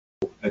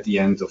at the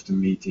end of the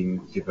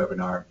meeting, the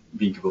webinar,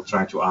 Bienke will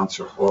try to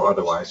answer, or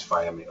otherwise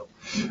via mail.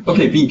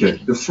 Okay,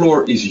 Bienke, the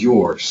floor is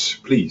yours.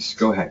 Please,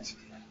 go ahead.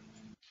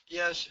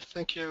 Yes,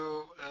 thank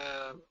you,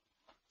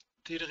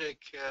 Diederik,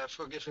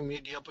 for giving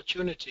me the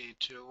opportunity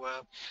to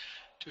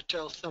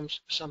tell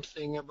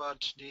something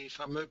about the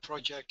PHAMEU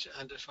project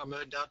and the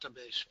PHAMEU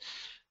database.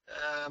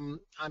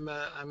 I'm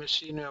a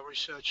senior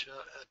researcher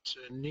at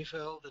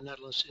NIVEL, the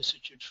Netherlands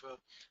Institute for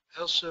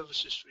Health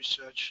Services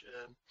Research,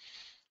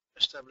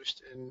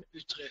 established in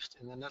Utrecht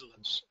in the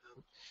Netherlands.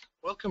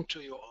 Welcome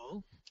to you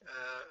all.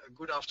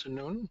 Good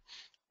afternoon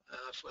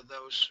for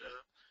those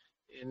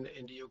in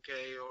the UK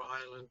or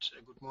Ireland.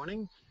 Good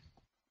morning.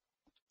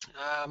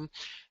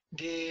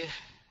 The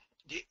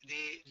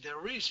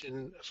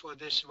reason for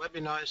this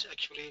webinar is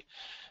actually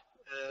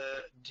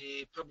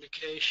the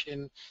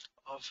publication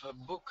of a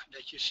book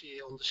that you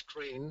see on the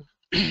screen,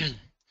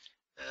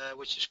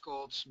 which is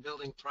called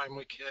Building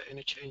Primary Care in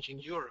a Changing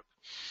Europe.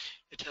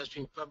 It has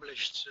been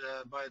published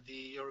by the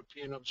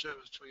European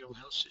Observatory on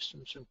Health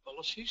Systems and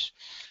Policies.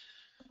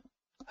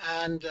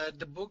 And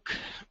the book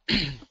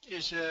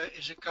is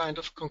a kind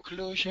of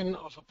conclusion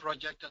of a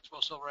project that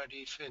was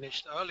already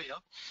finished earlier,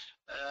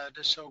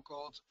 the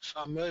so-called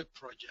PHAMEU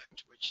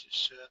project, which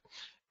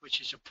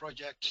is a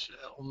project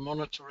on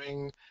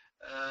monitoring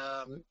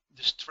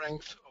the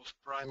strength of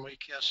primary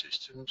care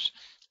systems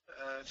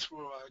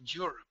throughout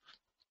Europe.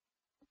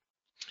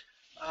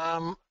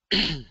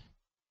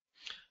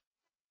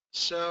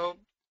 So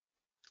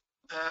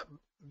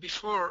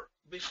before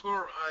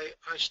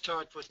I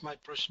start with my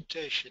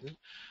presentation,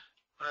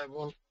 I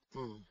want.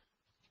 I'm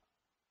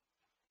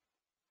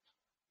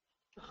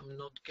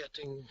not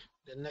getting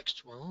the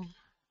next one.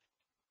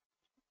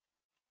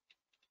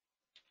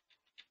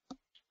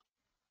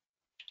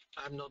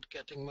 I'm not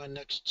getting my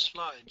next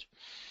slide.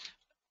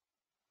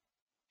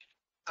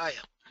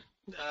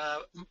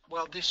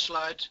 Well, this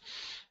slide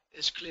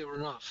is clear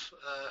enough.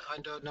 I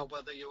don't know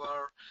whether you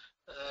are,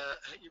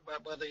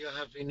 whether you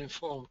have been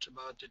informed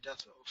about the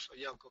death of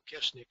Janko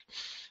Kersnik.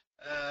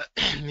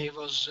 He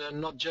was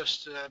not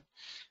just an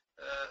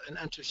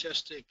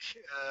enthusiastic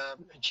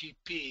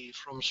GP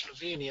from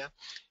Slovenia.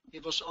 He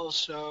was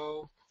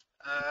also,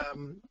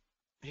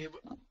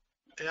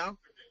 yeah,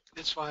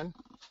 it's fine.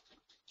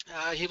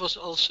 He was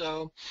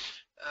also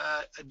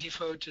a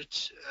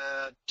devoted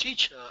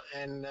teacher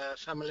in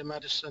family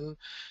medicine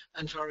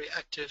and very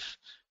active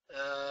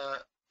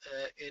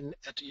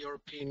at the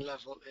European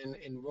level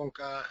in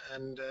WONCA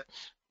and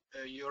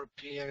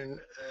European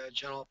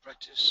General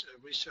Practice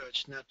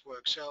Research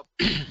Network. So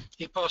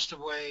he passed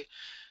away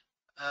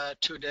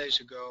 2 days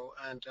ago,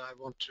 and I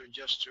want to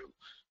just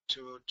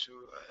to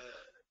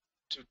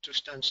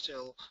stand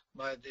still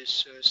by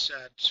this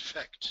sad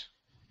fact.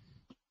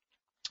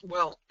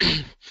 Well,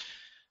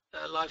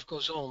 life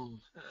goes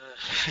on.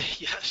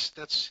 Yes,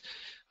 that's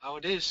how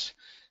it is.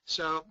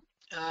 So,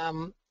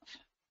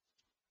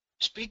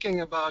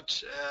 speaking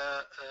about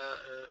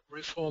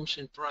reforms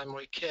in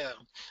primary care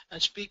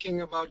and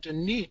speaking about the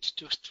need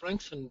to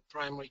strengthen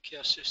primary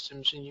care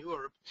systems in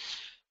Europe,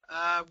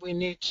 we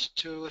need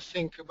to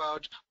think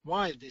about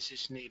why this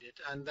is needed,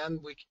 and then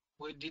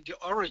the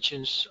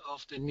origins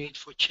of the need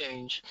for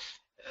change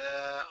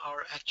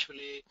are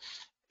actually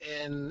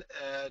in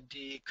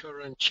the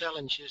current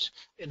challenges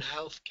in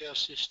healthcare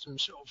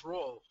systems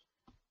overall.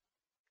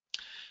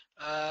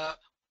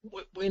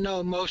 We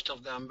know most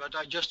of them, but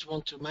I just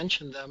want to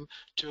mention them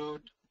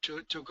to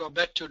go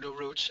back to the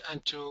roots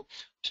and to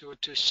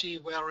see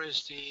where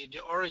is the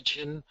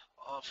origin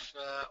of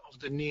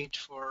the need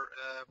for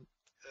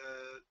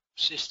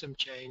system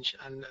change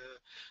and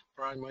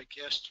primary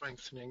care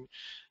strengthening.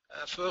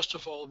 First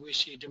of all, we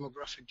see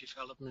demographic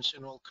developments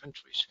in all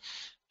countries,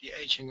 the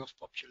aging of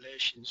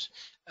populations,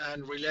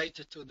 and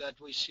related to that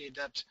we see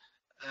that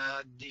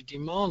the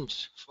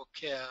demand for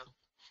care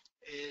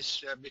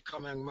is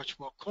becoming much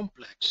more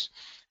complex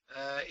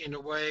in a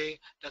way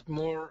that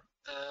more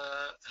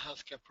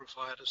healthcare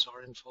providers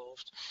are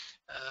involved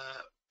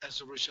as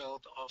a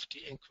result of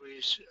the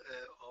increase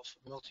of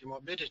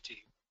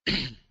multimorbidity.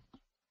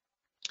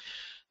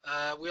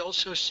 We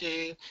also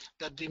see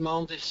that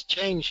demand is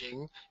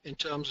changing in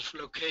terms of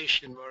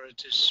location where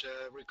it is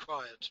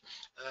required.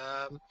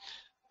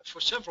 For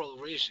several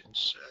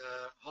reasons.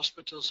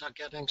 Hospitals are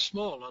getting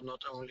smaller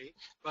not only,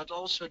 but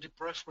also the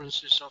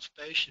preferences of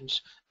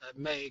patients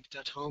make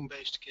that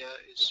home-based care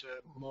is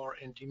more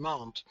in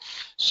demand.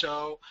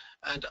 So,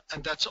 and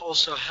that's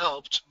also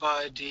helped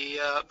by the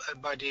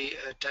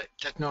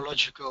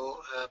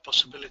technological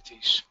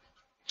possibilities.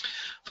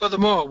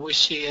 Furthermore, we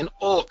see in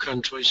all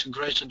countries a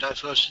greater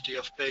diversity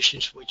of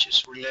patients, which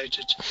is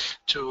related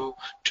to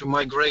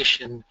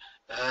migration.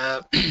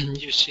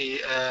 You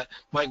see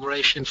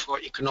migration for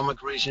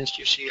economic reasons,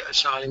 you see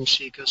asylum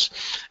seekers,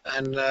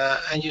 and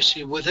you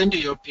see within the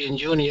European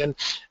Union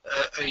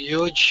a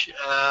huge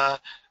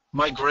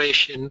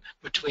migration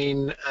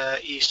between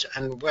East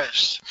and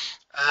West.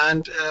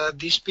 And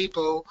these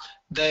people,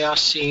 they are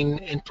seen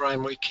in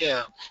primary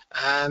care,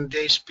 and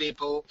these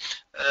people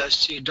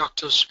see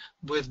doctors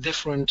with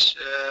different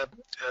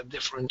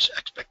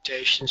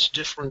expectations,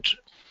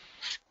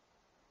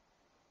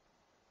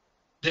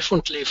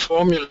 differently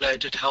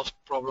formulated health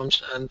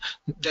problems, and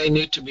they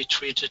need to be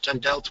treated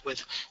and dealt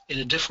with in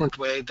a different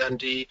way than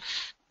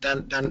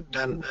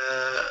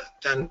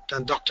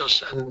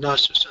doctors and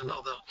nurses and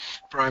other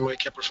primary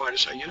care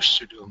providers are used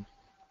to do.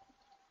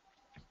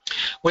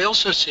 We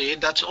also see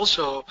that's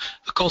also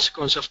a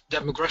consequence of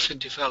demographic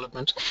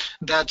development,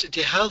 that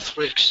the health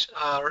risks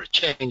are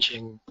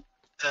changing.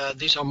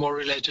 These are more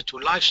related to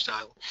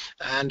lifestyle,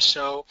 and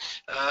so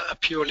a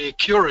purely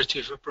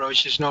curative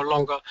approach is no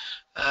longer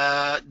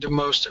the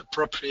most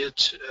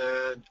appropriate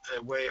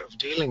way of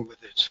dealing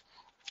with it.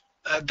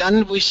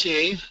 Then we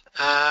see,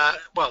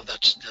 well,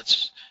 that's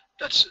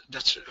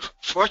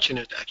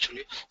fortunate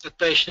actually, that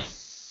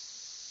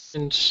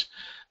patients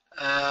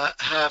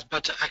have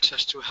better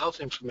access to health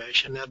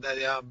information and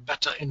they are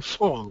better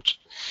informed.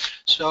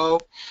 So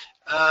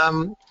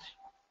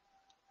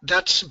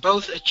that's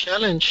both a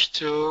challenge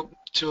to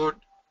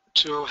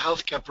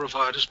healthcare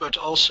providers, but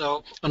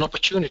also an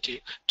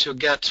opportunity to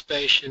get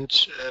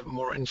patients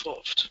more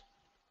involved.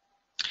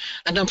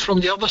 And then from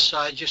the other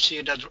side, you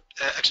see that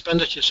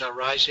expenditures are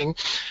rising,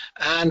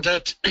 and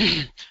that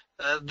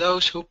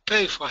those who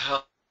pay for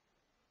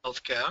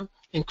healthcare,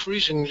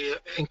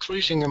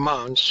 increasing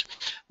amounts,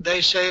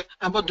 they say,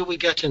 and what do we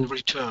get in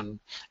return?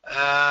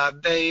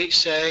 They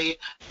say,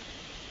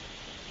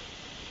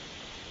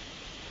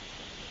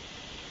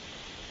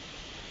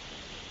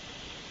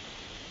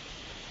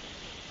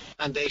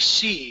 and they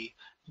see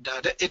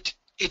that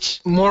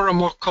it's more and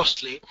more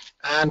costly,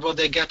 and what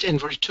they get in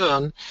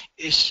return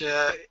is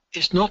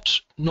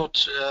not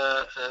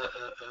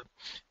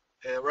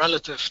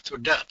relative to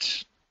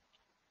that.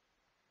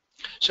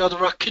 So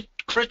there are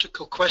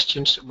critical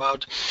questions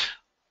about,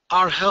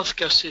 are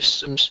healthcare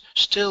systems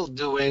still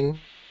doing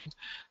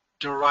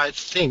the right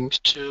thing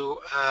to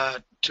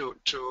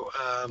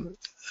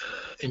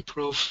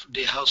improve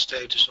the health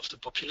status of the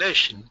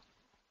population?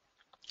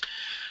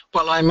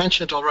 Well, I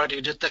mentioned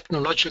already the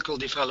technological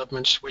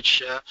developments,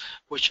 which are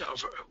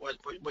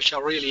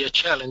really a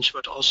challenge,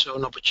 but also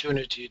an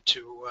opportunity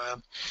to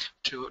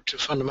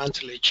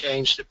fundamentally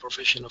change the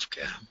provision of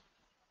care.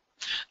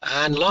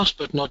 And last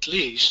but not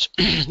least,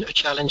 a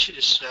challenge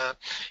is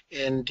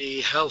in the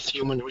health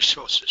human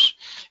resources.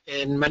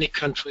 In many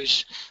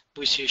countries,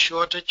 we see a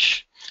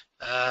shortage,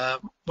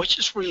 which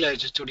is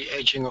related to the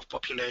aging of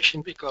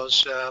population,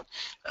 because there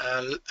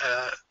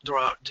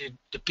are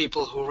the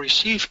people who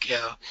receive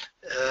care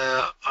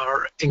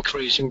are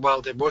increasing,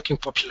 while the working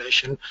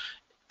population,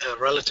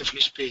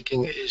 relatively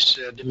speaking, is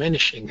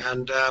diminishing,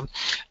 and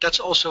that's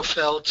also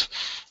felt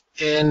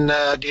in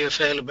the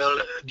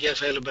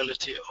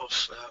availability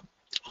of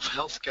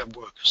healthcare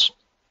workers.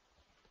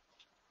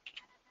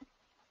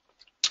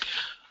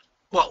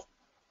 Well,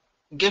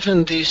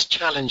 given these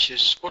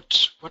challenges,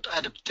 what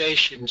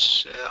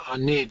adaptations are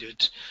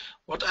needed?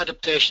 What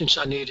adaptations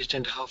are needed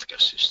in the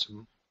healthcare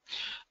system?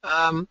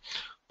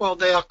 Well,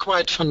 they are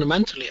quite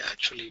fundamentally,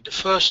 actually. The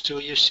first two,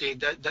 you see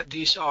that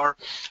these are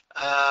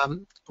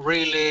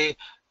really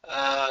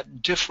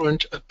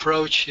different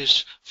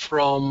approaches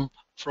from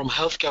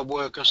healthcare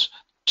workers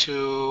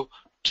to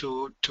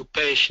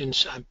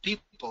patients and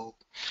people.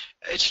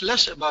 It's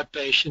less about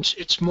patients,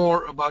 it's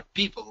more about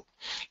people.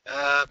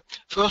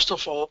 First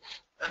of all,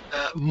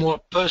 more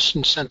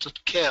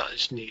person-centered care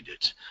is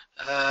needed,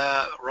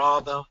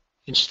 rather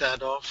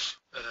instead of,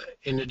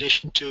 in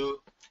addition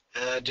to,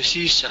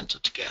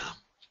 disease-centered care.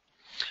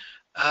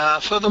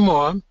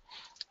 Furthermore,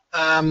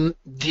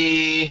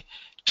 the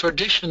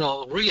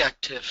traditional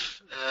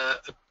reactive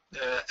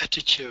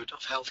attitude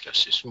of healthcare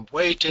system,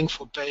 waiting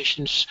for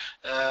patients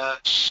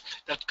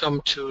that come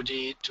to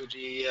the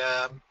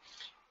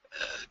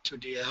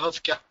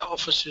healthcare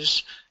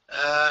offices,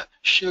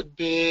 should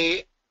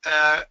be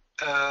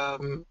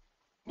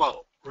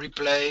well,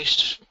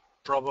 replaced,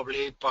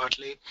 probably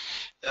partly,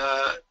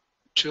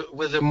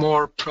 with a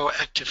more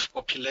proactive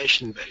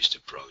population-based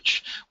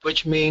approach,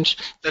 which means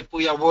that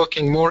we are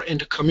working more in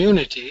the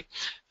community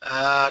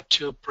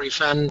to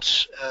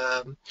prevent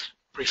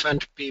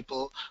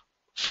people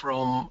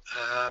from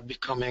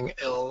becoming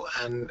ill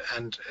and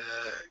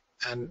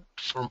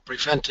from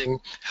preventing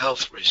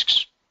health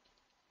risks.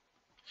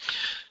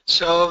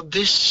 So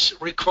this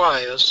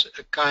requires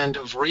a kind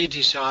of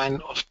redesign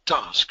of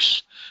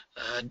tasks.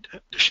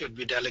 There should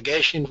be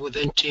delegation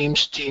within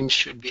teams, teams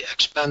should be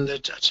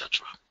expanded,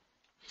 etc.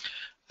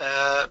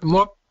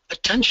 More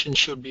attention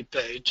should be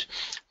paid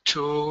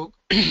to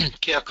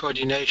care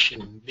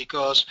coordination,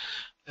 because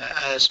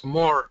as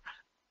more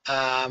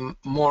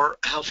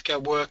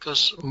healthcare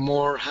workers,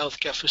 more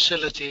healthcare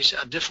facilities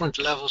at different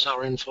levels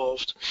are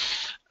involved,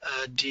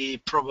 the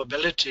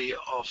probability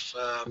of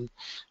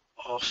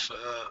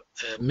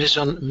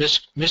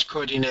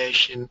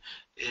miscoordination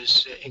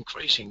is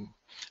increasing,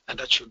 and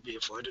that should be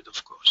avoided,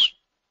 of course.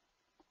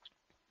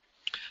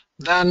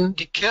 Then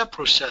the care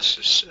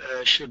processes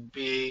should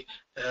be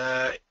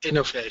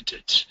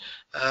innovated.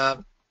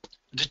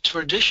 the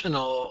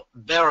traditional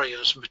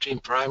barriers between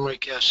primary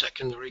care,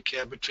 secondary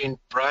care, between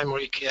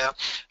primary care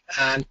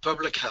and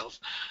public health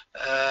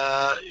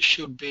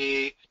should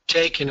be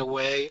taken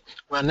away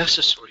where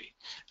necessary,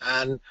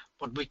 and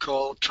what we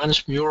call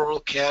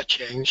transmural care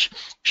change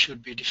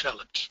should be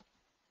developed.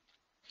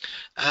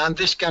 And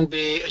this can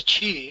be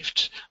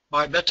achieved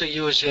by better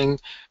using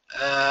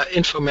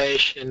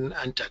information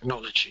and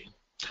technology.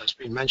 It has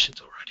been mentioned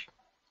already.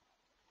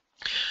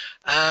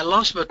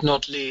 Last but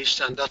not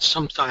least, and that's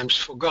sometimes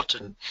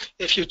forgotten,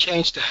 if you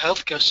change the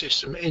healthcare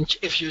system,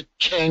 if you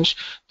change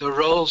the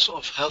roles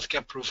of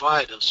healthcare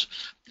providers,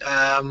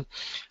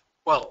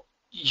 well,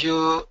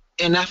 you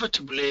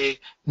inevitably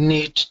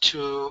need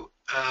to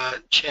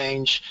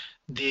change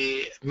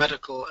the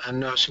medical and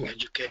nursing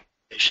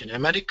education.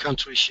 In many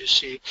countries you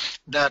see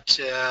that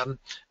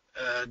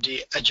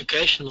the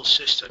educational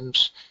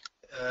systems,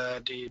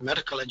 the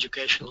medical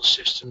educational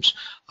systems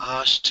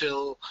are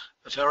still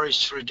very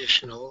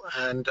traditional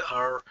and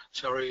are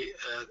very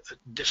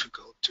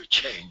difficult to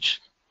change.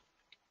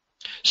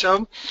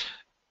 So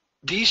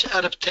these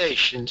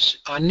adaptations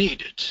are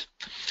needed,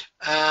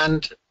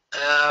 and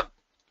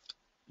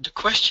the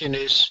question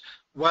is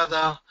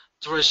whether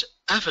there is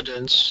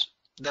evidence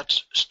that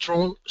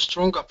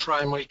stronger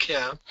primary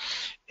care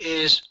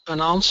is an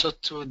answer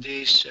to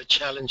these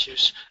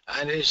challenges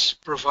and is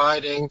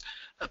providing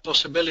a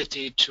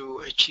possibility to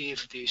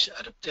achieve these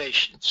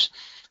adaptations.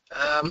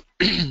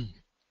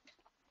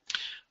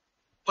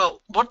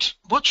 Well,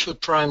 what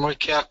should primary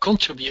care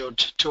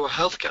contribute to a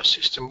healthcare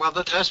system? Well,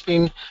 that has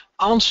been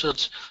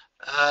answered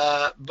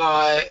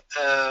by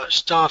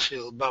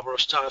Barbara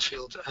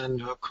Starfield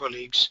and her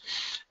colleagues.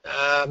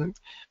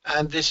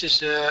 And this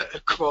is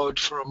a quote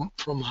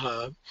from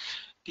her.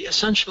 The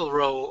essential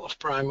role of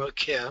primary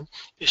care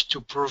is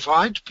to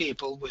provide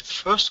people with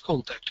first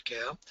contact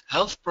care,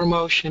 health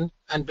promotion,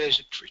 and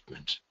basic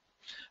treatment.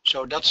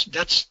 So that's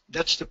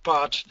the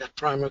part that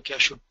primary care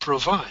should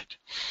provide.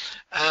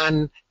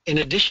 And in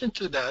addition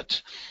to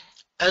that,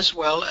 as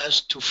well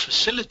as to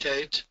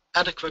facilitate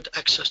adequate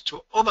access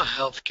to other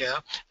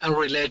healthcare and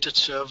related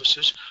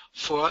services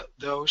for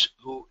those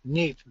who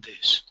need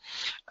this.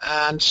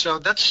 And so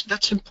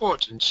that's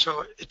important.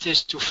 So it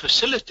is to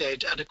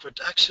facilitate adequate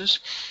access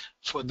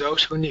for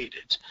those who need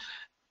it.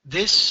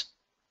 This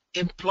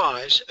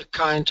implies a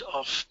kind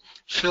of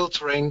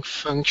filtering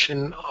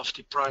function of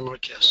the primary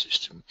care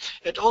system.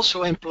 It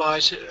also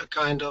implies a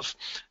kind of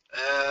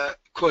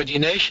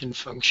coordination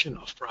function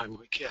of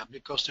primary care,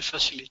 because the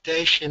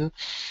facilitation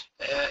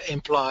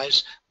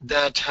implies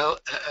that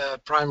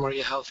primary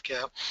health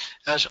care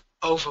has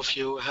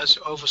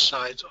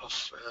oversight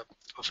of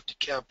the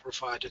care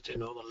provided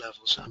in other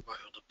levels and by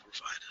other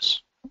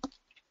providers.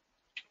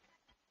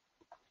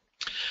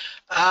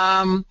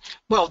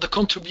 Well, the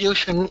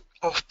contribution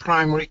of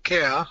primary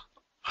care,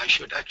 I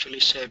should actually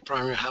say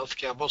primary health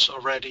care, was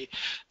already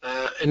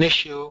an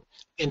issue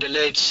in the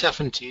late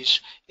 70s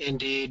in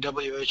the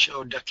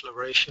WHO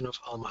Declaration of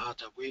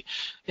Alma-Ata.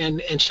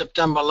 In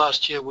September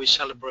last year, we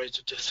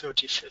celebrated the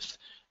 35th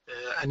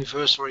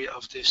anniversary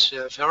of this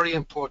very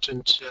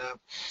important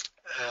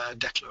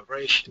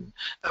declaration.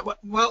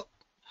 Well,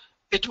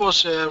 it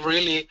was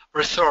really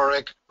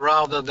rhetoric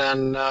rather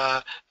than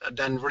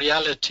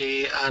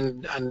reality,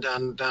 and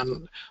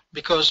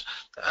because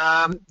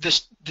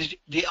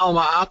the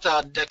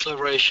Alma-Ata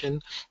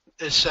Declaration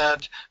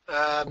said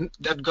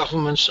that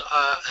governments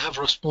have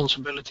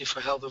responsibility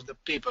for health of the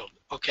people.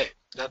 Okay,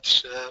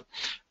 that's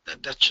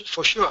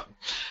for sure.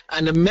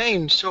 And the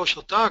main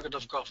social target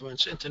of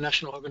governments,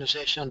 international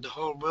organizations, and the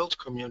whole world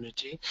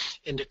community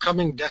in the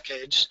coming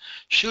decades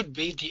should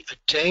be the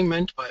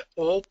attainment by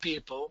all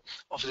people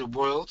of the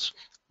world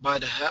by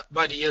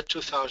the year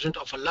 2000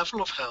 of a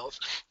level of health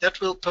that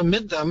will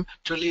permit them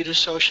to lead a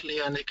socially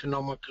and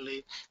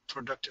economically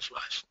productive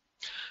life.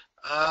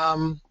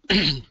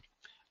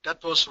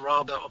 That was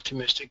rather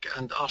optimistic,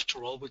 and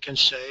after all we can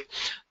say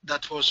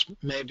that was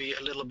maybe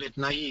a little bit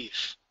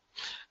naive.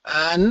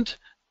 And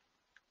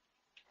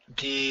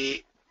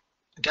the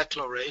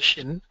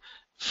declaration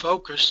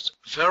focused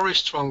very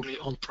strongly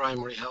on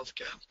primary health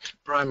care.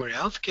 Primary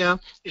health care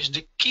is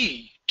the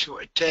key to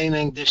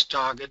attaining this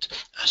target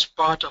as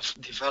part of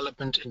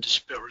development in the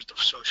spirit of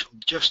social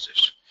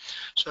justice.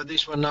 So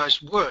these were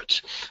nice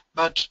words,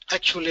 but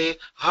actually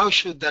how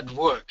should that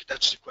work?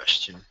 That's the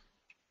question.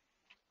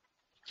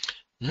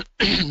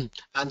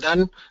 And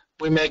then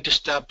we make the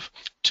step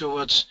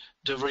towards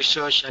the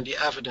research and the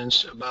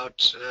evidence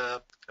about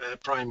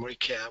primary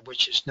care,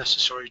 which is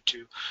necessary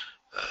to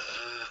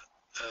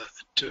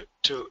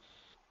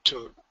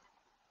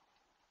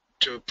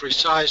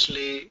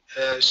precisely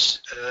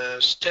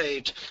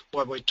state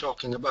what we're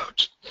talking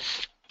about.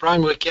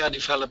 Primary care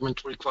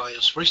development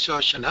requires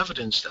research and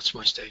evidence, that's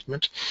my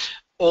statement,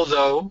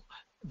 although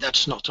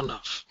that's not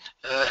enough.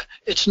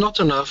 It's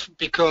not enough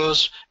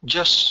because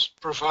just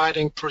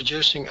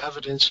producing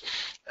evidence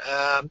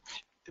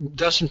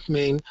doesn't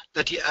mean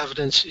that the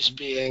evidence is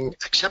being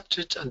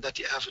accepted and that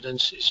the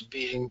evidence is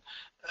being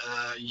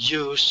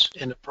used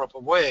in a proper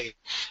way.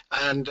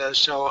 And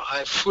so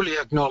I fully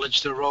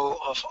acknowledge the role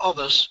of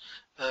others,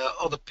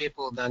 other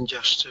people than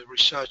just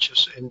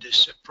researchers in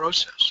this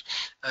process.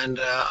 And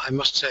I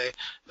must say,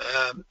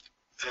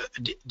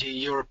 the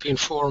European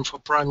Forum for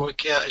Primary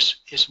Care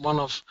is one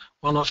of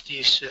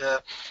these,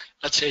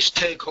 let's say,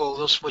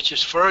 stakeholders, which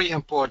is very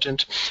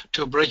important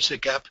to bridge the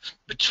gap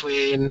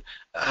between,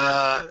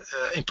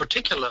 in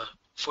particular,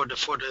 for the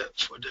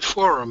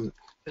forum,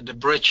 the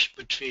bridge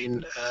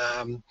between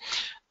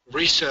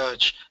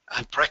research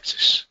and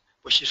practice,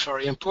 which is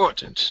very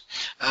important,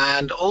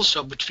 and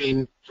also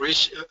between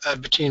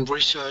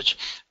research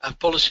and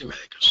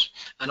policymakers.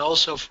 And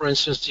also, for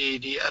instance,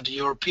 at the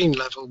European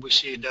level, we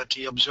see that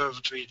the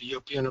observatory, the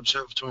European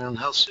Observatory on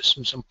Health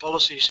Systems and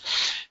Policies,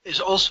 is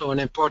also an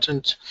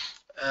important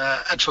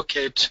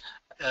advocate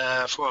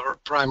for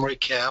primary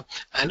care,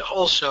 and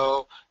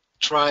also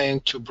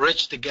trying to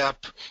bridge the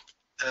gap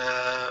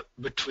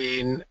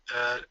between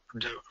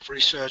the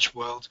research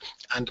world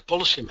and the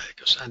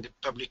policymakers. And the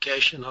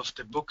publication of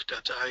the book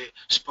that I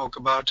spoke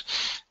about,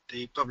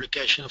 the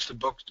publication of the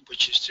book,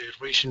 which is the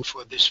reason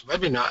for this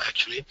webinar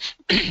actually,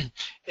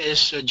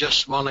 is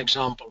just one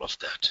example of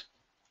that.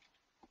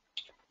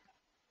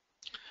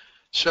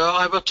 So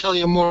I will tell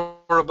you more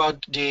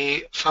about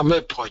the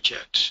PHAMEU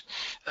project.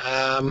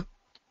 The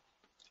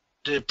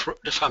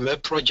PHAMEU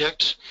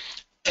project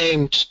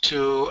aimed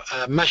to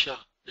measure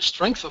the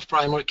strength of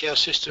primary care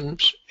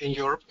systems in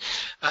Europe,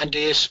 and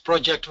this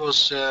project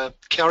was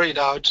carried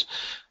out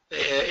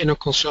in a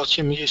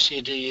consortium. You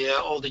see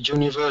all the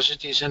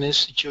universities and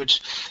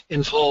institutes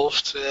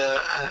involved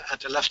at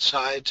the left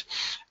side.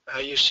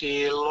 You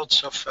see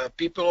lots of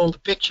people on the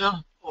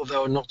picture,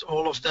 although not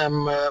all of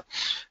them are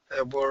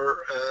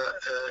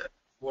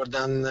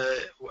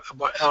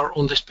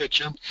on this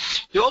picture.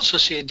 You also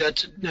see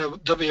that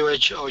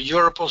WHO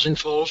Europe was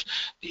involved,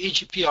 the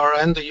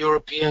EGPRN, the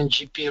European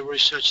GP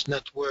Research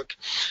Network,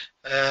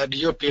 the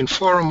European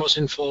Forum was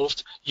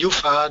involved,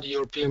 EUFA, the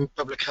European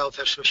Public Health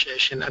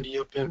Association, and the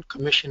European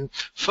Commission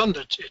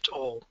funded it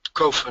all,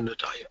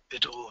 co-funded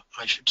it all,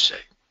 I should say.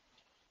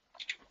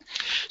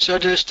 So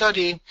the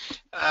study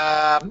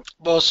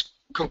was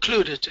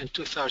concluded in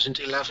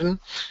 2011,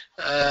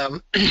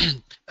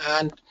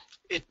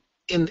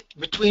 and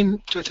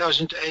between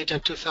 2008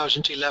 and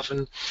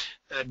 2011,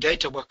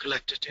 data were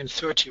collected in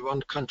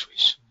 31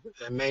 countries,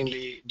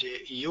 mainly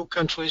the EU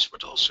countries,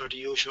 but also the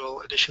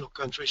usual additional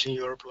countries in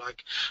Europe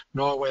like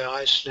Norway,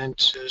 Iceland,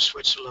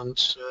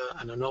 Switzerland,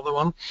 and another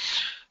one.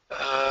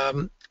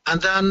 And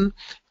then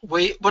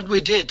what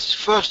we did,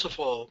 first of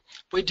all,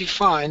 we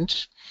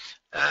defined,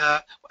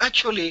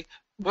 actually,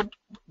 what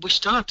we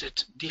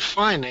started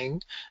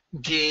defining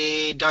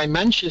the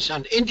dimensions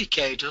and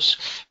indicators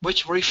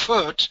which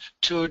referred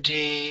to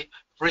the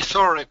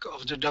rhetoric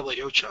of the WHO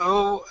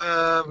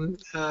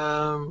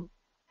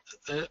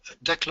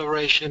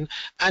declaration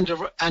and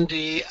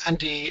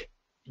the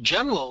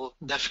general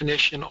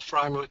definition of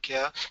primary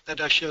care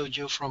that I showed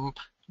you from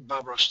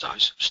Barbara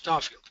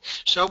Starfield.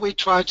 So we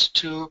tried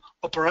to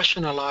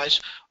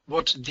operationalize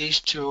what these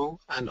two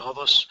and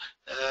others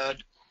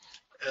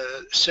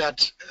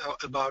said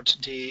about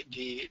the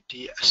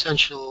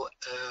essential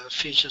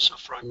features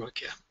of primary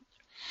care.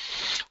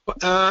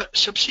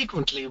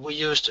 Subsequently, we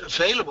used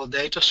available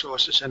data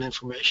sources and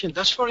information.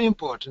 That's very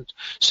important.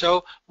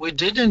 So we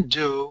didn't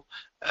do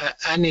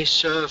any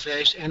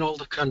surveys in all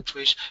the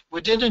countries.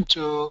 We didn't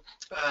do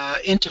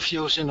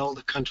interviews in all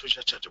the countries,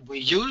 etc. We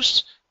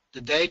used the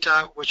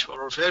data which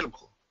were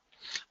available,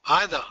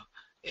 either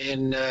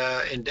in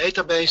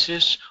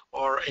databases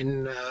or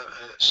in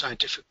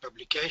scientific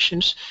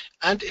publications,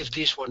 and if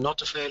these were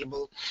not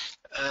available,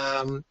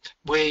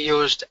 we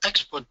used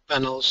expert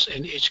panels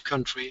in each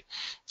country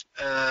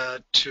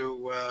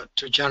to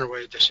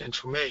generate this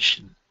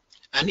information.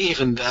 And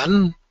even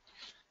then,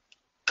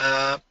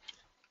 I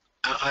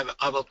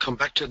will come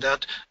back to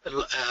that,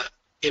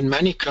 in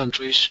many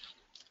countries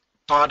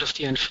part of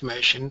the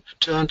information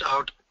turned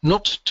out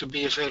not to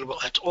be available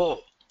at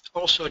all.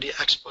 Also the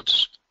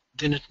experts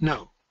didn't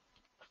know.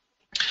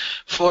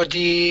 For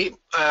the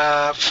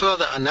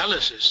further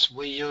analysis,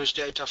 we use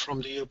data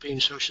from the European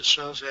Social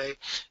Survey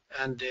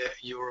and the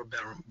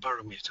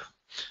Eurobarometer.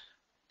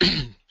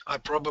 I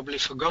probably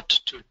forgot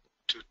to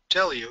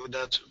tell you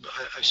that,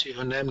 I see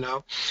her name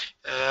now,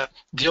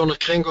 Dionne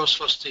Kringos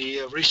was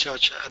the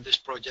researcher at this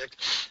project,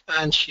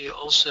 and she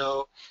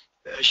also,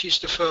 she's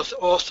the first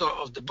author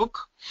of the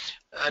book.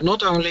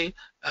 Not only,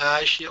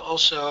 she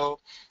also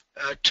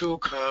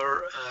took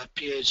her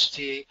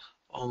PhD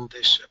on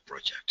this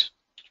project.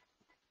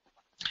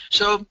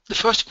 So the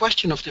first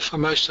question of the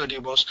PHAMEU study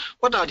was,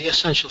 what are the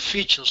essential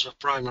features of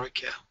primary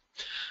care?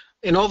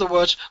 In other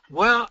words,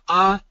 where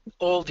are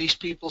all these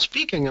people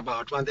speaking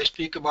about when they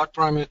speak about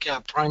primary care,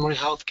 primary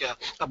health care,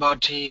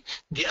 about the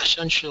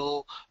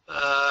essential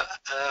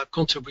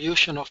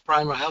contribution of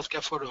primary health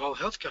care for the whole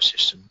healthcare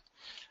system?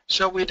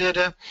 So we did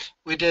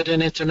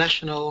an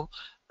international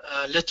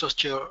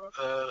literature,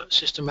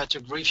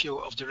 systematic review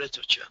of the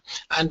literature.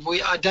 And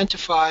we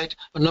identified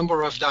a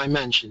number of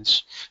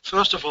dimensions.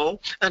 First of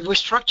all, and we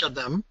structured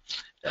them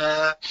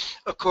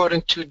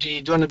according to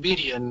the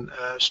Donabedian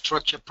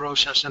structure,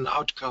 process, and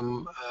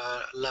outcome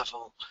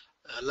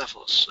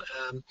levels.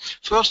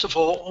 First of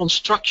all, on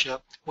structure,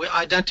 we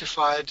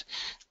identified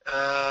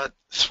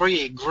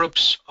 3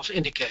 groups of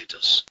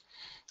indicators,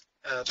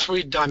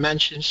 3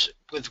 dimensions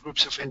with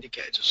groups of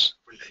indicators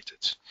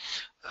related.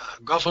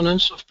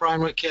 Governance of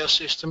primary care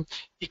system,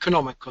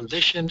 economic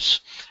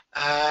conditions,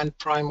 and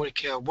primary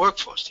care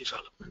workforce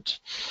development.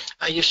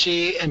 And you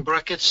see in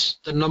brackets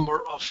the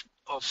number of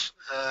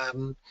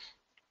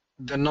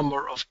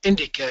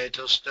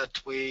indicators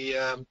that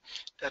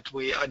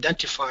we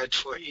identified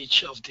for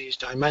each of these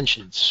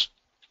dimensions.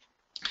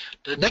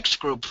 The next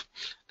group,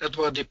 that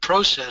were the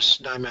process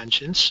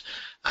dimensions,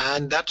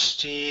 and that's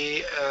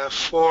the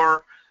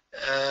 4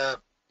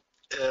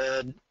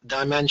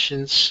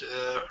 dimensions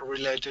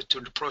related to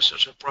the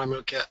process of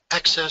primary care: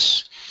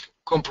 access,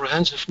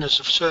 comprehensiveness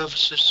of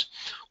services,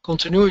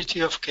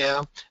 continuity of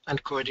care,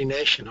 and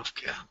coordination of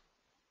care.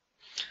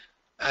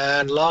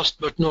 And last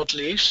but not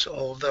least,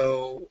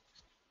 although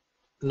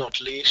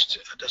not least,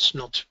 that's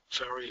not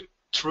very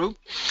true,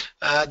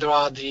 there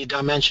are the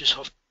dimensions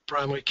of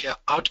primary care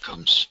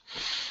outcomes.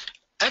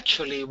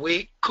 Actually,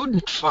 we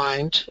couldn't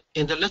find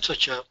in the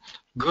literature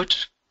good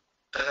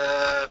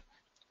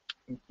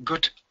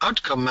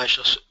outcome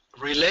measures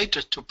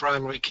related to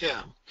primary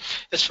care.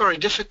 It's very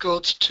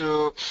difficult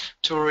to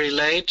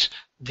relate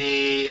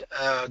the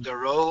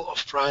role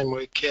of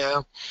primary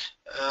care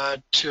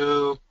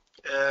to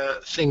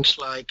things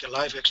like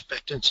life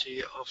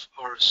expectancy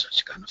or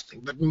such kind of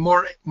thing. But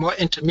more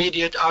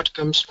intermediate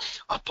outcomes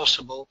are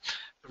possible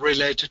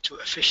related to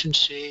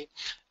efficiency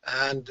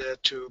and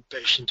to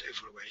patient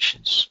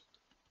evaluations.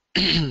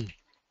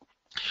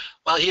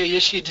 Well, here you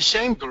see the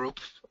same group,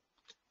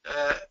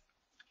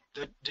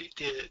 the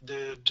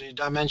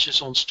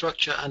dimensions on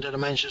structure and the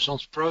dimensions on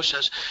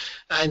process,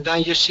 and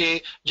then you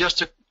see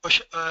just a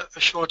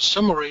short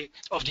summary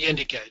of the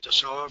indicators.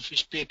 So if we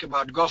speak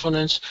about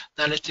governance,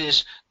 then it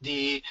is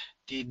the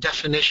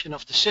definition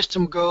of the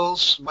system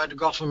goals by the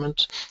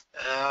government,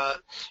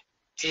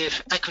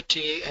 if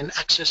equity and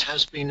access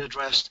has been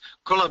addressed,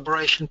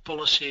 collaboration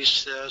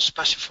policies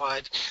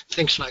specified,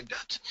 things like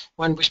that.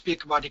 When we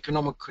speak about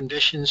economic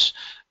conditions,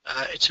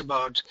 it's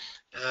about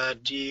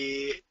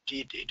the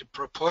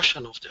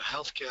proportion of the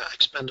healthcare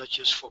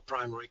expenditures for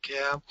primary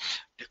care,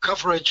 the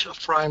coverage of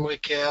primary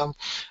care,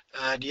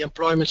 the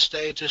employment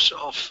status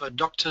of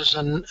doctors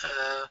and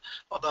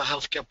other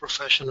healthcare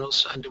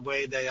professionals and the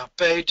way they are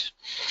paid.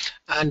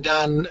 And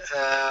then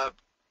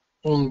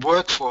on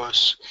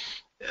workforce,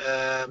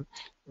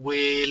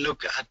 we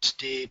look at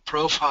the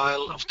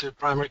profile of the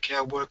primary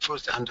care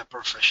workforce and the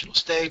professional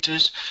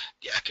status,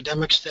 the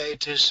academic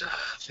status,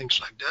 things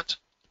like that.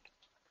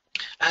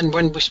 And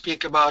when we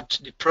speak about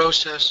the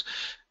process,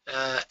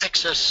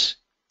 access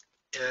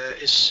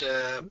is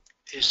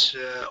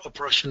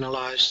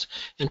operationalized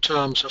in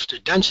terms of the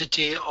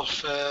density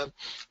of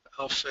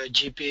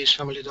GPs,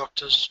 family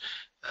doctors,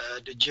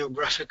 the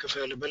geographic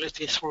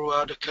availability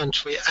throughout the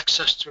country,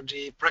 access to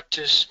the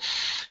practice,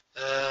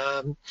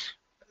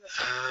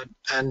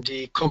 and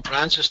the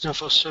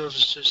comprehensiveness of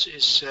services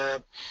is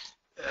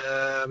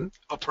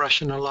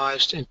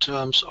operationalized in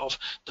terms of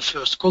the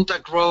first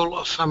contact role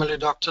of family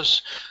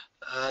doctors,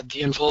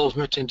 the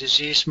involvement in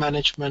disease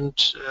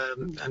management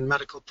and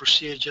medical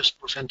procedures,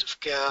 preventive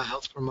care,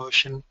 health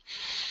promotion.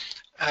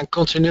 And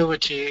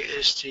continuity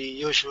is the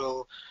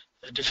usual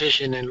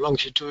division in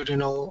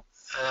longitudinal,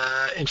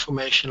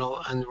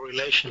 informational and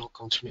relational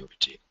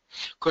continuity.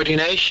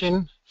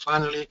 Coordination,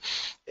 finally,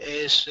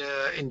 is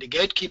in the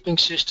gatekeeping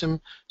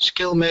system,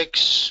 skill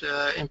mix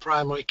in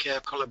primary care,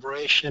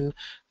 collaboration,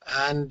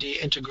 and the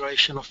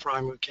integration of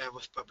primary care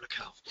with public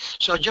health.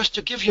 So just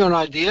to give you an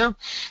idea,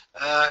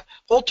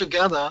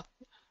 altogether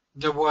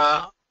there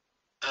were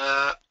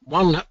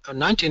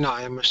 99,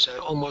 I must say,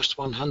 almost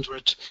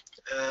 100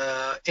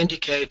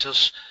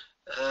 indicators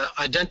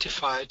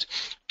identified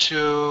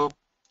to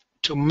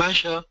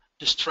measure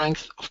the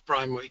strength of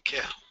primary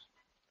care.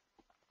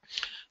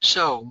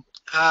 So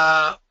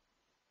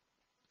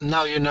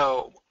now you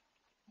know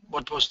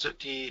what was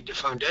the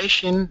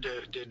foundation,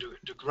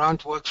 the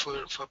groundwork for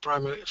the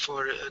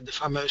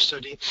PHAMEU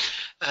study,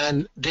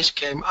 and this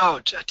came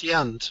out at the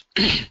end.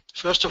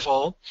 First of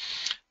all,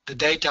 the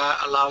data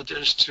allowed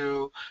us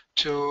to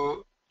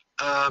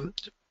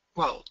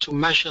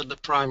measure the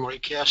primary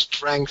care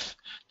strength,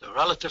 the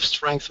relative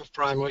strength of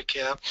primary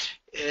care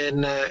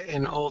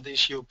in all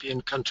these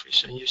European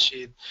countries. And you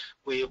see,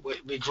 we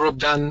grouped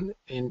them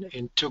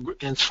in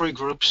 3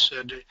 groups.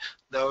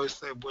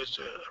 Those with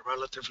a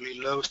relatively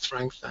low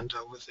strength and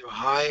with a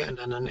high, and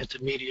then an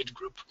intermediate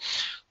group.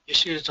 You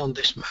see it on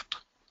this map.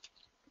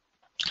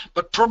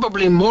 But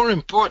probably more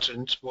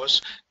important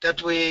was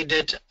that we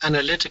did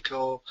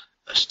analytical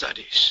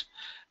studies.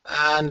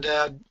 And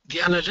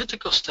the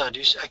analytical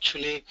studies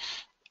actually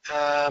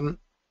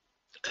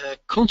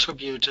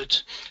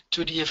contributed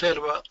to the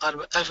available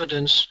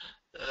evidence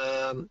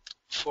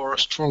for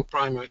strong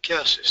primary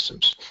care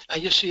systems.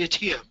 And you see it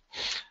here.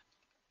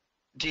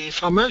 The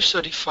PHAMEU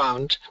study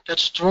found that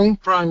strong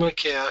primary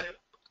care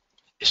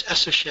is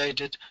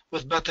associated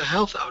with better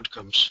health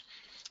outcomes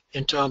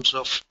in terms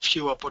of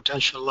fewer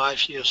potential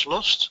life years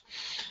lost,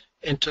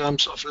 in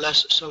terms of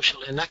less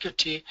social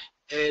inequity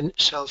in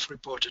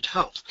self-reported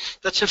health.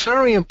 That's a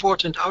very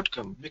important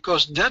outcome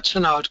because that's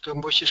an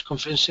outcome which is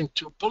convincing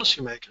to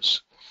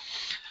policymakers.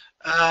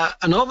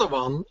 Another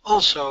one,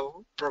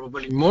 also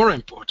probably more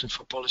important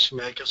for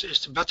policymakers, is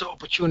the better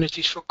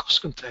opportunities for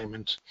cost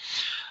containment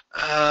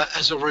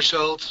as a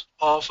result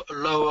of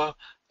lower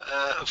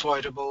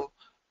avoidable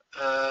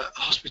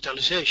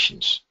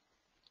hospitalizations.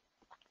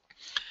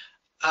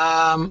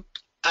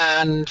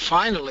 And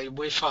finally,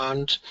 we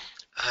found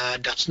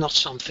that's not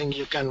something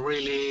you can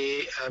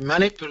really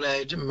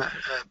manipulate,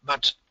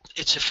 but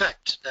it's a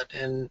fact that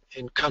in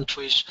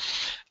countries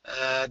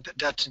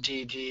that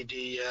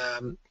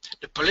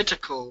the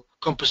political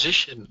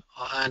composition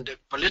and the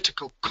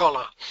political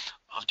color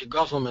of the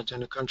government in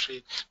the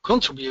country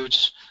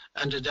contributes,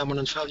 and the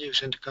dominant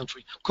values in the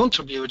country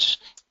contributes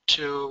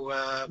to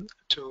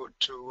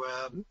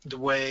the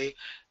way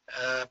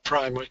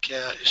primary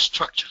care is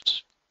structured.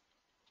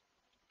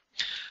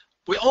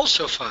 We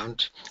also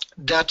found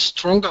that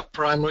stronger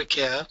primary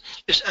care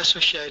is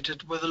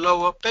associated with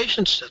lower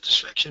patient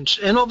satisfaction.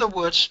 In other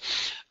words,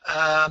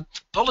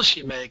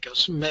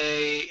 policymakers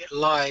may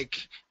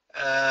like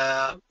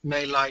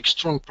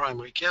strong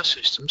primary care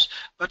systems,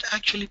 but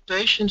actually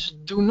patients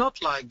do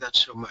not like that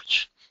so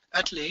much,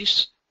 at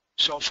least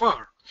so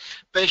far.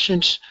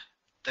 Patients,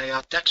 they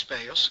are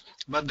taxpayers,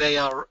 but they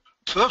are,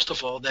 first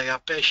of all, they are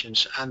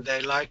patients, and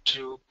they like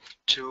to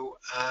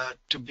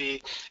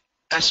be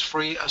as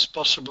free as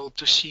possible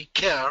to seek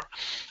care,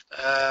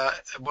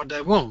 what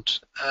they want.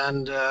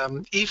 And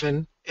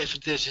even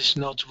if this is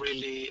not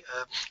really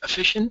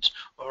efficient,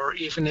 or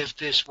even if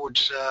this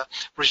would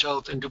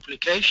result in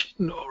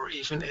duplication, or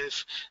even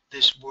if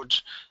this would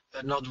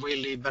not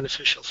really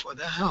beneficial for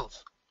their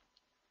health.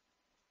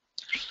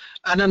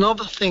 And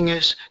another thing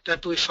is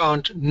that we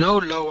found no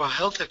lower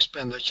health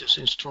expenditures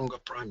in stronger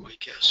primary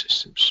care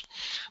systems.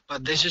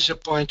 But this is a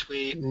point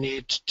we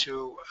need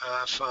to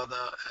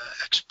further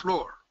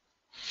explore,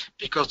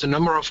 because the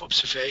number of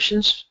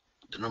observations,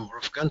 the number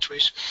of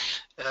countries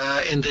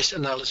in this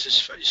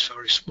analysis is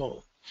very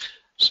small.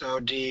 So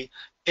the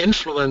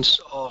influence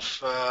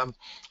of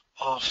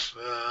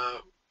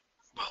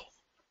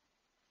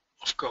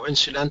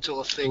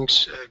coincidental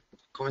things,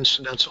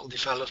 coincidental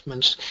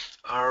developments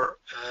are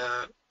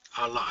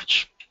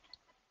large.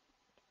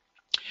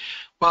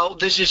 Well,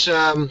 this is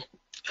a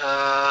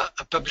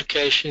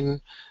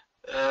publication.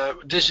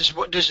 This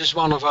is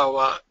one of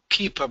our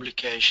key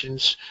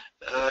publications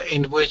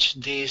in which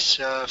these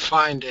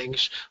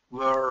findings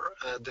were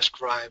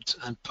described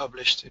and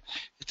published.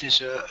 It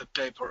is a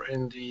paper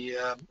in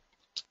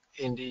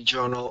the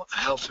journal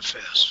Health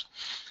Affairs.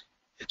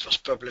 It was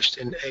published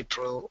in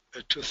April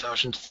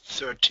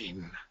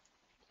 2013.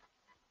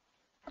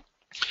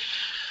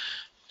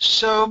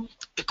 So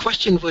a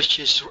question which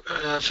is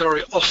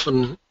very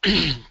often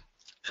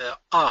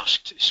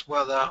asked is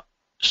whether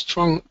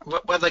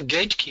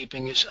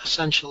gatekeeping is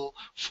essential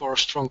for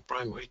strong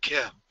primary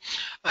care.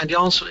 And the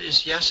answer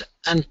is yes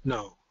and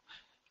no.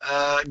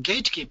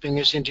 Gatekeeping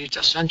is indeed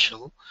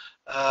essential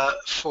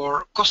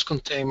for cost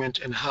containment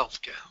in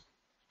healthcare,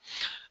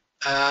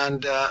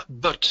 and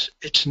but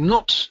it's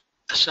not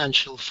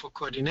essential for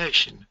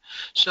coordination.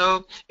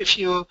 So if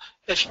you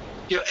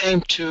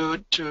aim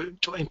to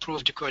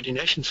improve the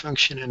coordination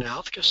function in the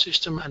healthcare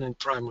system and in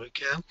primary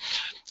care,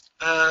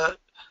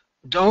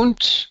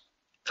 don't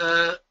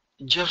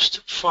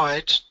just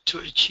fight to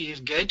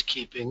achieve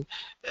gatekeeping,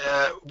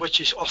 which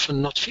is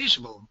often not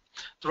feasible.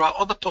 There are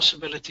other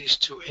possibilities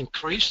to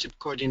increase the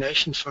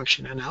coordination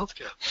function in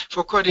healthcare.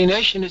 For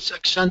coordination, it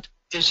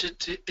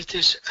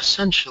is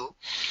essential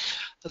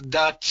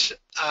that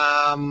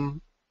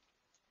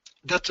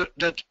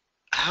that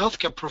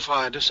healthcare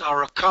providers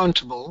are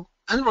accountable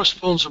and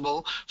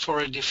responsible for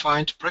a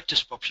defined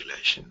practice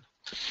population,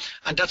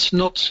 and that's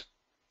not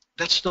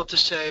the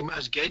same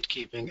as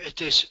gatekeeping.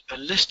 It is a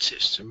list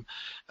system,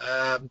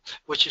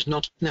 which is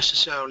not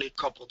necessarily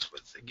coupled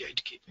with the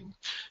gatekeeping.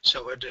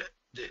 So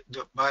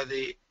by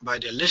the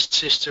list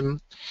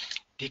system,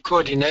 the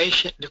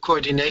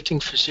coordinating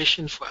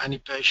physician for any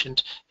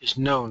patient is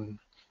known.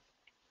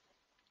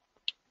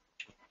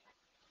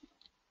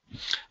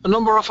 A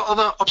number of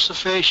other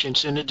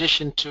observations, in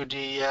addition to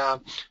the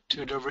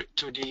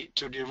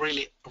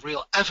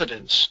real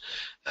evidence,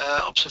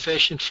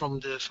 observation from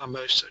the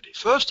PHAMEU study.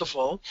 First of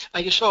all,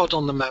 and you saw it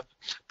on the map,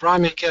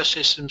 primary care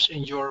systems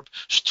in Europe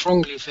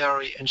strongly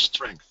vary in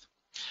strength.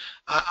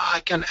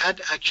 I can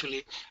add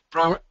actually,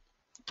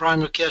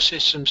 primary care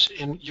systems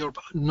in Europe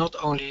not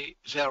only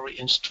vary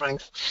in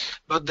strength,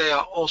 but they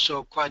are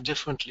also quite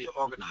differently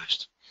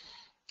organized.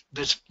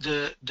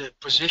 The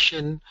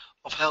position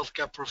of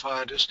healthcare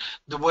providers,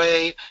 the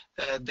way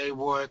they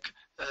work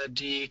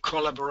the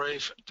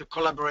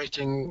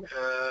collaborating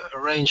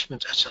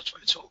arrangement, etc.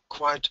 It's all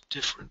quite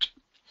different.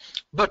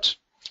 But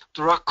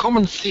there are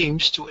common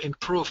themes to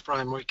improve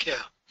primary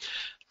care.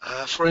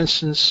 For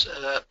instance,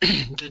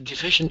 the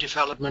division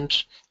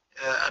development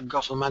at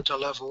governmental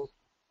level,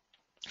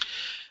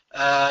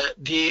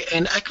 the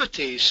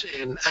inequities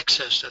in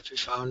access that we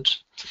found,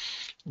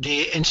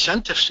 the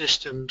incentive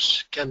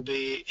systems can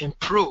be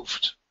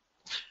improved,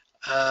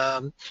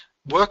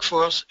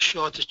 workforce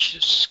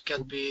shortages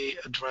can be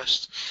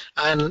addressed,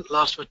 and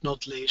last but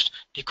not least,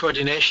 the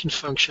coordination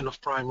function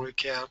of primary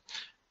care,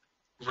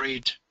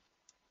 read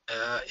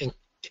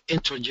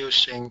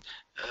introducing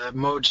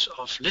modes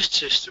of list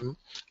system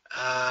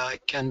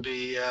can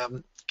be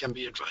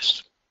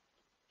addressed.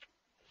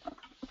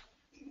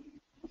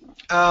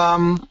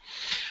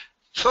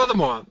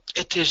 Furthermore,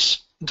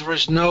 there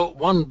is no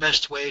one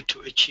best way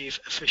to achieve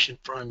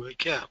efficient primary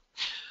care,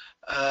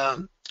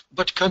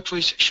 but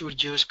countries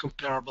should use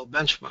comparable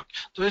benchmark.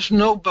 There is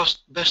no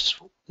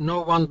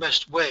one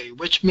best way,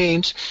 which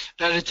means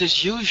that it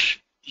is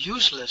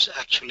useless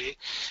actually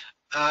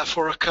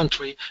for a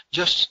country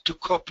just to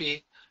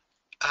copy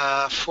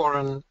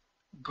foreign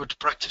good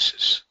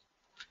practices.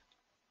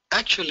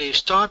 Actually,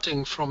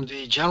 starting from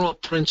the general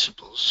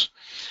principles,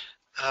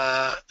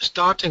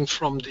 starting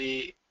from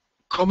the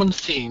common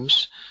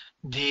themes,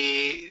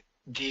 the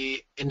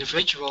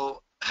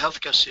individual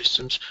healthcare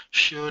systems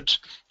should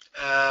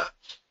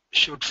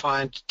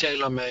find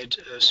tailor-made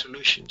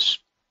solutions.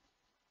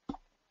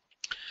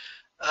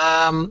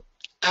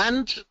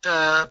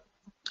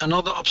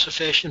 Another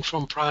observation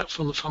from the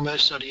PHAMEU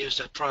study is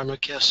that primary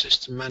care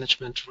system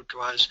management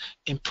requires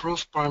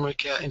improved primary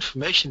care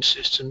information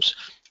systems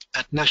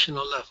at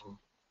national level.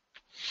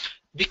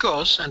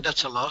 Because, and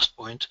that's the last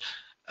point,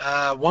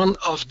 one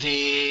of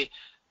the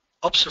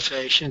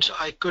observations,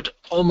 I could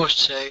almost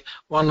say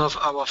one of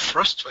our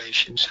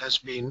frustrations has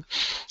been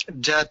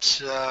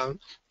that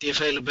the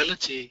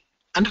availability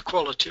and the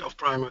quality of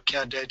primary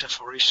care data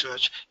for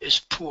research is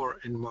poor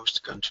in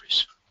most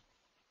countries.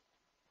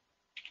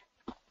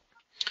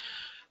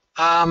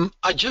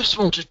 I just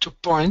wanted to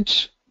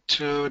point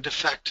to the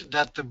fact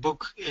that the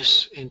book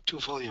is in 2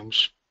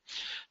 volumes.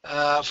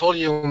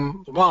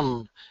 Volume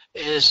 1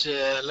 is,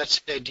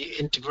 let's say, the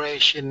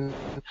integration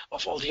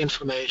of all the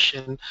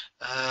information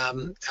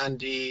and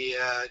the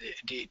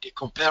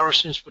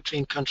comparisons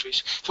between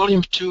countries.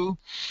 Volume 2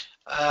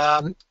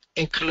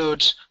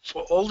 includes,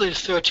 for all the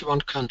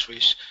 31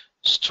 countries,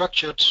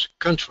 structured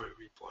country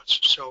reports.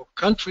 So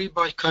country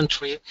by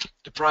country,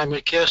 the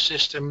primary care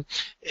system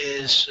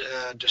is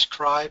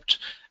described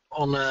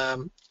on a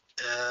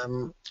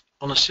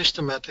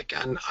systematic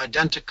and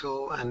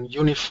identical and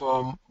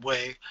uniform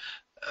way.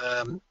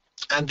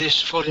 And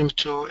this volume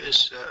 2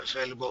 is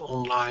available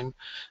online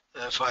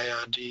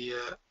via the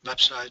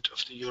website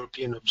of the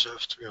European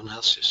Observatory on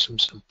Health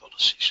Systems and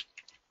Policies.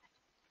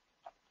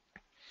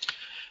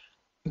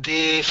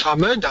 The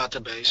PHAMEU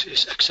database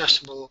is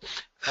accessible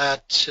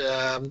at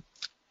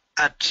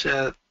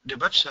the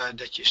website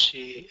that you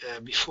see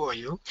before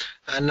you.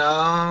 And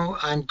now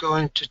I'm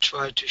going to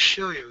try to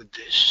show you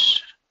this.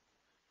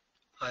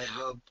 I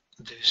hope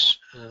this,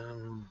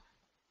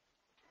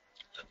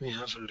 let me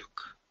have a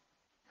look.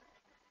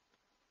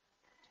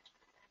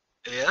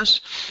 Yes,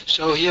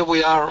 so here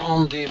we are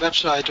on the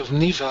website of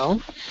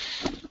NIVEL,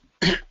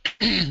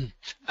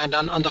 and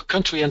then under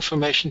country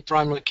information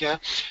primary care,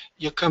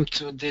 you come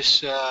to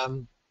this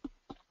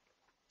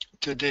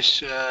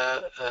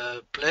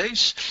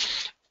place.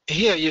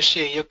 Here you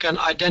see you can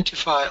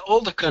identify all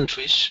the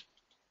countries.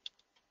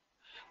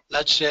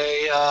 Let's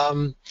say,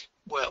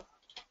 well,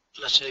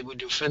 let's say we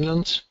do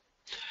Finland,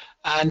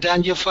 and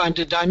then you find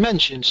the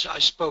dimensions I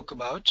spoke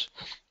about.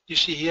 You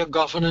see here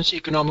governance,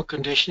 economic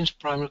conditions,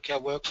 primary care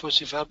workforce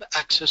development,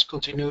 access,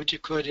 continuity,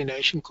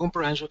 coordination,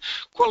 comprehensive,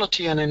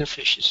 quality and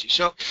inefficiency.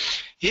 So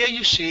here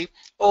you see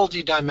all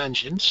the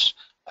dimensions,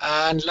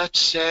 and let's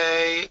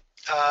say,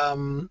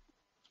 well,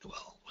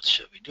 what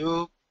shall we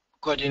do?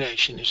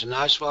 Coordination is a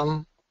nice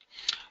one.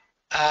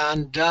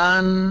 And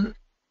then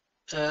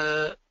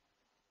I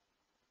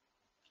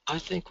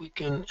think we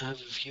can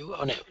have a view.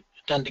 Oh no,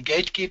 then the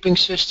gatekeeping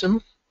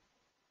system.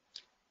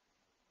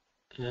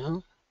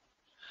 Yeah.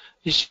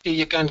 You see,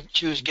 you can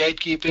choose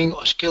gatekeeping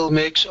or skill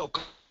mix or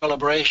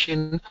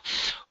collaboration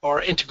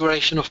or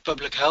integration of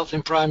public health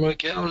in primary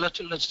care. Oh,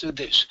 let's do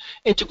this.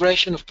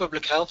 Integration of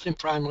public health in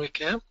primary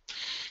care,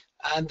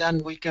 and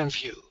then we can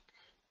view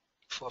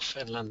for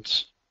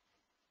Finland.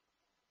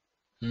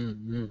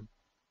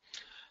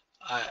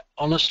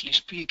 Honestly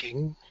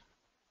speaking,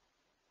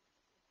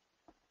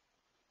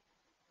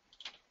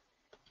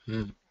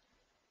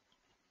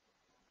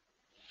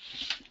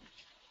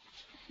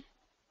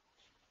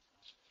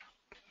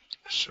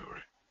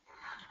 sorry,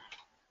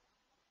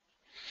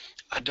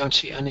 I don't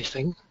see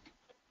anything.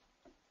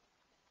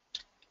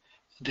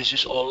 This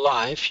is all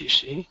live, you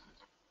see.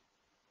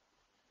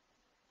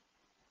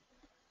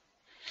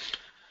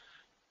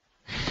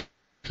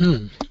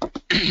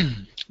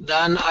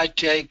 Then I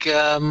take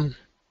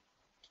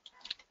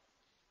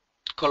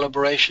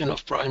collaboration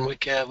of primary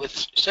care with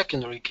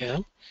secondary care.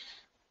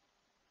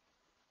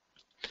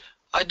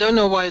 I don't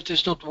know why it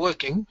is not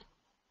working.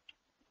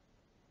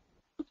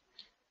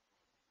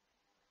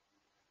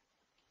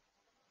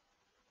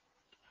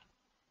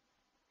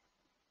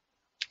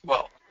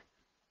 Well,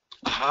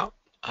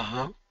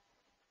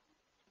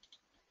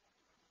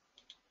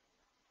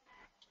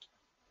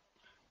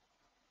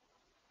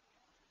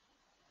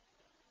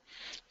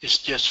 It's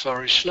just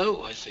very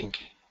slow, I think.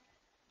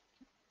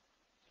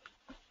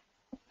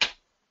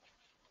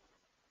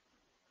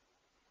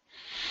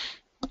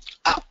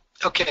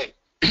 Okay.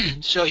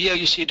 So here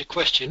you see the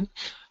question.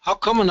 How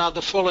common are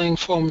the following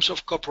forms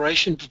of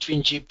cooperation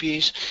between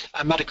GPs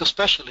and medical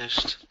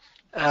specialists?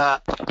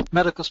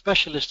 Medical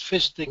specialists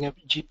visiting a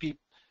GP,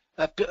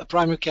 a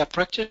primary care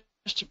practice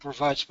to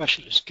provide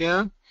specialist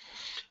care.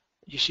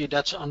 You see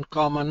that's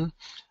uncommon.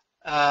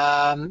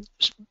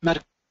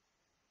 Medical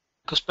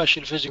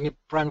specialist visiting a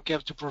primary care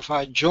to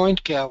provide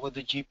joint care with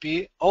the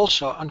GP,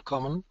 also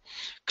uncommon.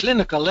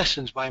 Clinical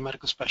lessons by a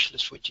medical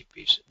specialist for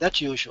GPs,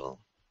 that's usual.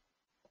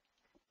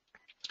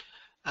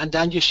 And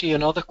then you see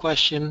another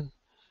question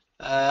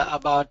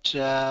about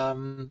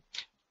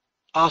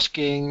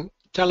asking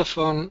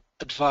telephone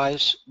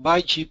advice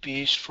by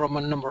GPs from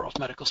a number of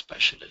medical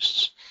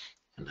specialists.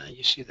 And then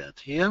you see that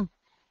here.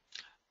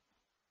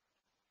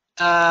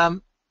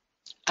 And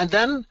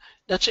then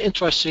that's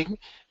interesting.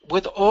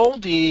 With all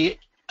the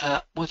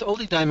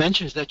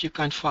dimensions that you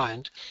can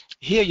find,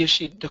 here you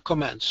see the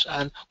comments.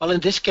 And well,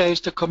 in this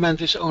case, the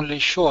comment is only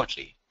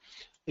shortly.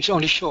 It's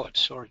only short.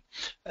 Sorry.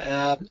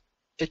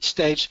 It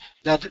states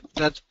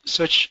that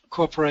such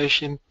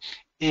cooperation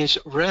is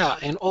rare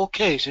in all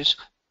cases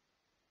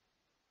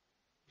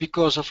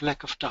because of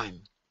lack of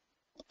time.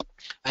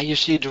 And you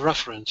see the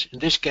reference. In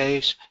this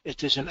case,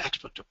 it is an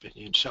expert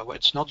opinion, so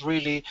it's not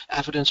really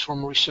evidence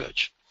from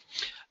research.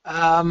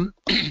 Well,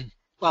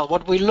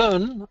 what we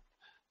learn,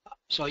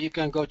 so you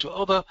can go to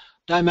other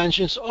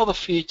dimensions, other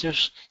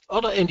features,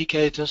 other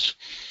indicators.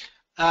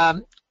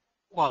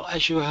 Well,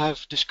 as you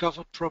have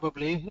discovered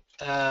probably,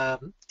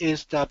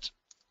 is that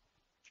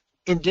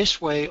in this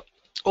way,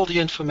 all the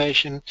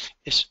information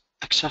is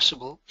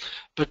accessible,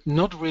 but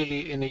not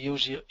really in a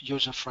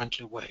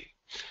user-friendly way.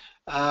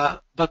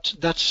 But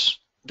that's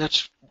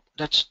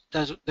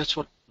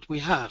what we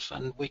have,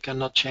 and we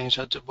cannot change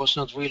that. It was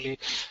not really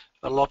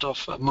a lot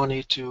of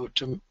money to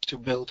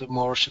build a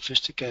more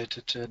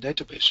sophisticated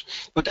database.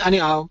 But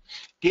anyhow,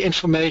 the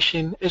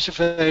information is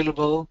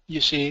available. You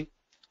see,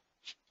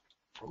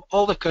 from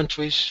all the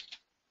countries,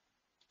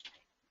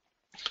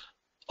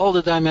 all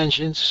the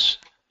dimensions,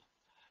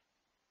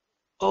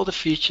 all the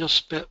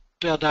features per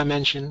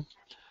dimension,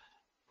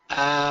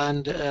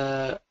 and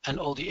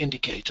all the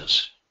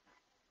indicators.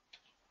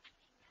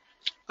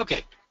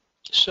 Okay,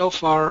 so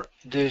far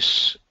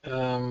this.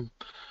 I'm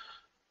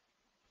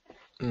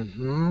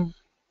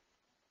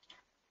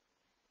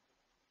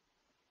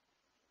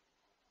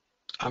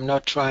now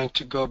trying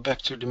to go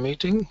back to the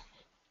meeting.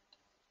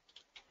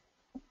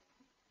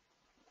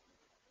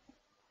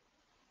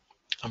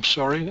 I'm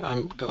sorry,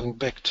 I'm going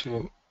back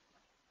to.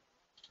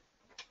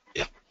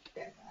 Yeah.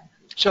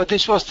 So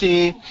this was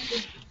the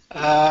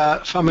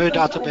PHAMEU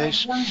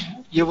database.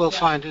 You will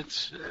find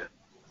it.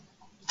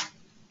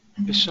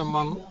 Is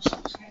someone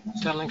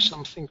telling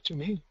something to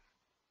me?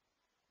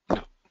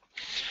 No.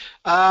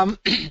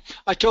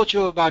 I told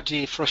you about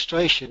the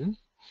frustration.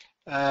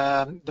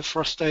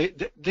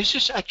 This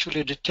is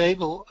actually the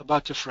table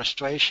about the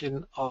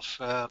frustration of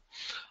the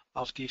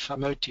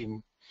PHAMEU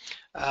team.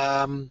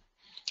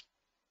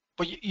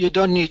 But you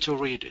don't need to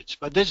read it.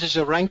 But this is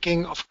a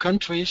ranking of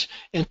countries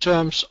in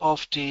terms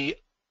of the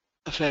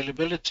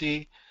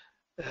availability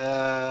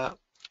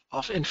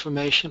of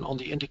information on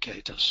the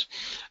indicators.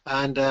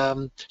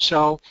 And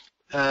so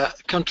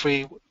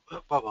country,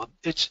 well,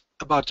 it's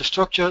about the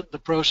structure, the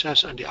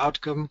process, and the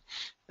outcome,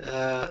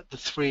 the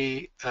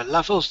three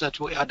levels that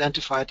we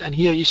identified. And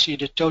here you see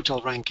the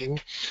total ranking.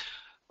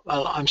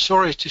 Well, I'm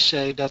sorry to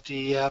say that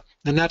the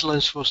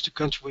Netherlands was the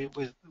country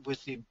with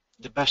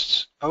the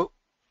best. Oh,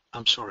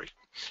 I'm sorry,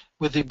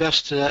 with the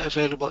best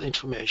available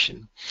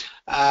information.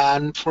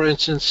 And for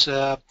instance,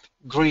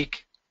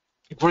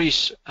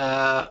 Greece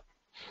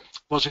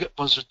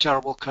was a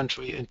terrible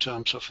country in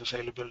terms of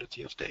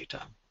availability of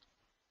data.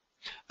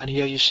 And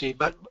here you see,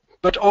 but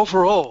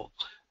overall,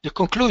 the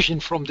conclusion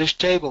from this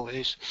table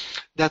is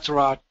that there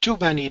are too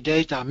many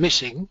data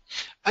missing,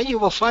 and you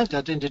will find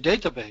that in the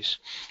database.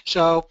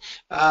 So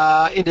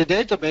in the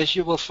database,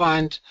 you will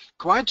find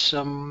quite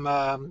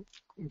some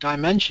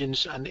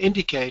dimensions and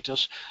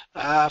indicators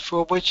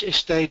for which is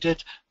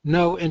stated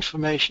no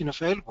information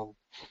available.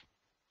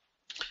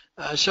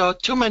 So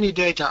too many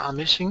data are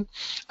missing,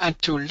 and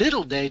too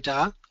little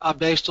data are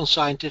based on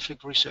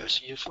scientific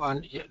research. You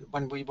found,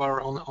 when we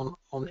were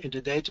in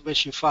the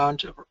database, you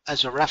found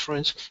as a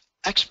reference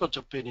expert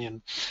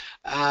opinion.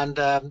 And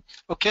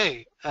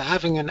okay,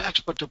 having an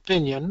expert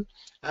opinion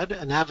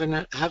and having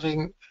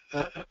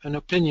an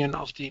opinion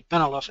of the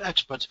panel of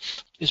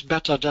experts is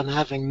better than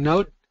having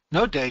no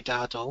no data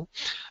at all.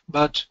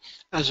 But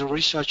as a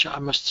researcher, I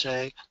must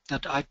say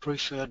that I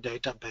prefer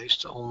data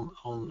based on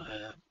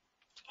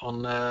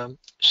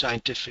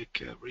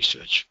scientific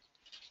research.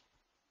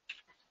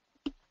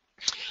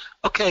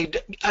 Okay,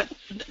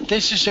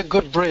 this is a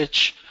good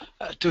bridge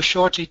to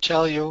shortly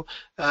tell you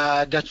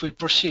that we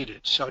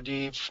proceeded. So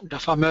the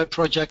PHAMEU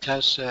project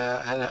has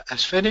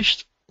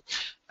finished,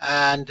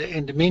 and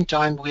in the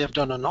meantime we have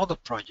done another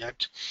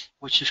project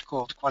which is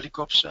called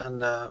QualiCops,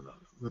 and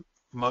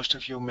most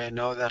of you may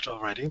know that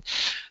already.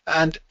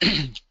 And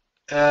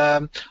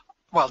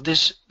well,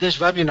 this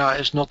webinar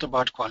is not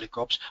about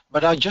QualiCops,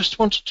 but I just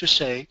wanted to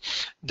say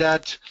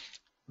that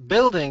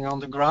building on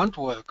the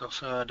groundwork of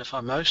the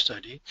PHAMEU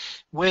study,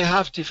 we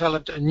have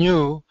developed a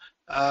new,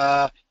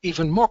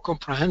 even more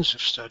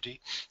comprehensive study,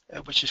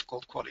 which is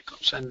called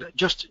QualiCops. And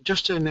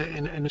just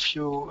in a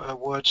few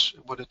words,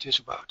 what it is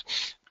about.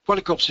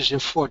 QualiCops is in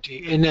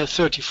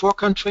 34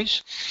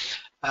 countries,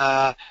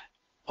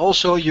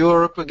 also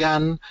Europe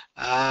again,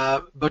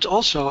 but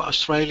also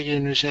Australia,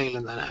 New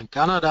Zealand, and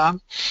Canada.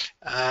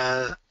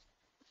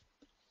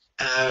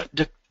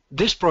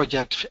 This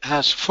project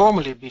has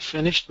formally been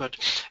finished, but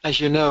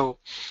as you know,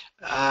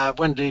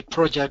 when the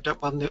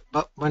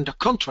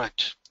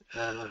contract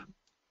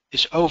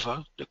is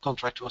over, the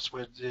contract was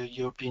with the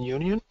European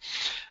Union,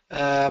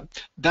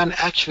 then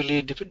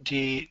actually the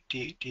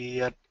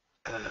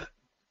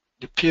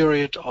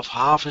period of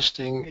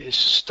harvesting is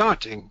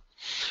starting.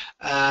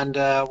 And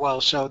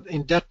well, so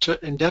in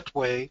that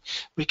way,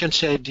 we can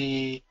say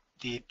the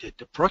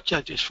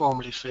project is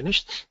formally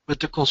finished, but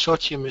the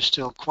consortium is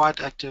still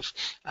quite active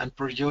and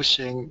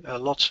producing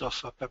lots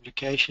of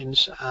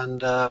publications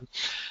and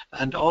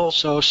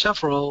also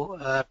several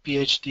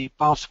PhD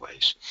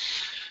pathways.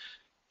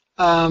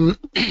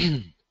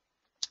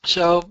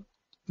 So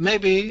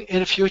maybe in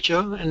the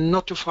future, and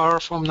not too far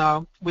from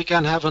now, we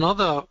can have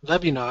another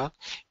webinar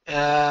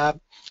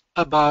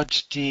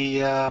about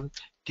the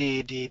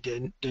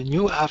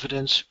new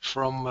evidence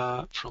from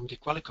the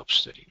QualiCops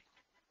study.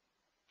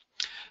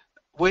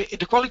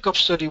 The QualiCops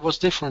study was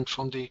different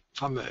from the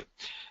PHAMEU.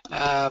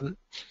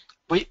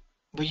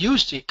 We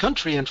used the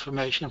country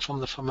information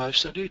from the PHAMEU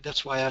study.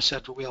 That's why I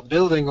said we are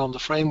building on the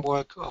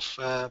framework of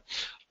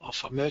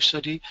PHAMEU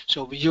study.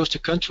 So we use the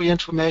country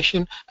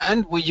information,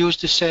 and we use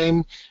the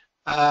same,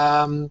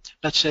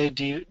 let's say,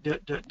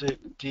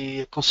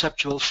 the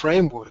conceptual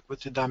framework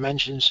with the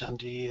dimensions and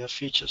the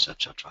features,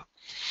 etc.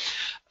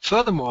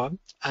 Furthermore,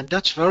 and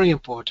that's very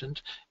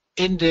important,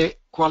 in the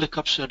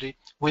QualiCops study,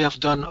 we have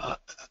done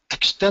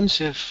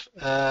extensive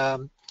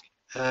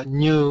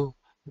new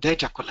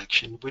data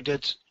collection. We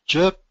did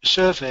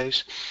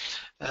surveys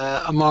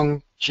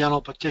among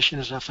general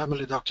practitioners and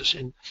family doctors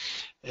in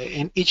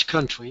each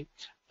country,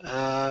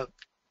 well,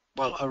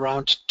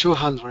 around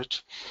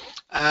 200,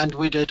 and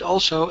we did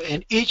also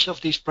in each of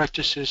these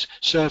practices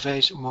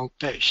surveys among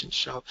patients.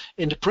 So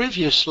in the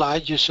previous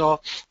slide you saw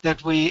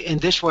that in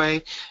this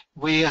way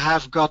we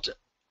have got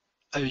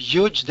a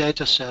huge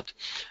data set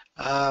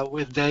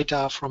with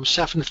data from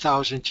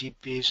 7,000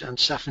 GPs and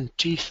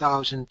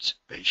 70,000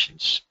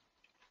 patients.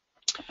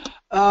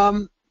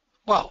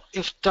 Well,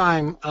 if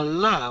time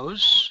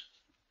allows,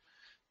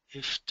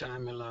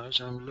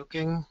 I'm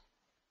looking.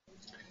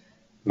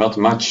 Not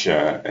much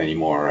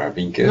anymore,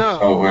 Wienke. No,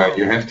 so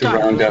you have to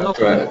round up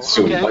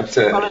soon. Okay. But,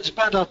 well, it's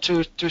better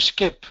to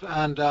skip.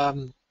 And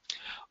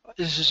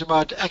this is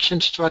about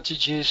action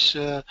strategies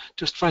to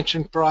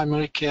strengthen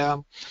primary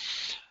care.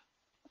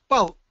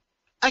 Well,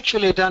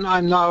 actually, then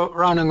I'm now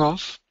rounding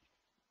off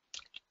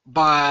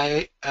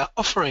by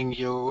offering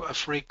you a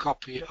free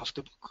copy of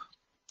the book.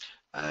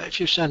 If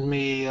you send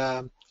me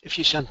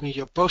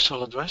your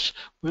postal address,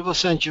 we will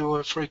send you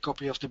a free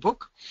copy of the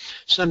book.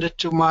 Send it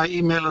to my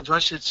email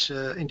address. It's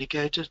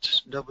indicated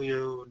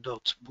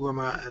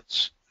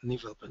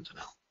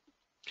w.boerma@nivel.nl.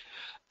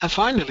 And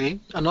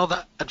finally,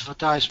 another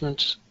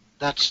advertisement.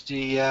 That's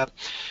the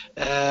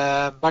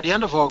by the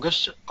end of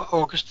August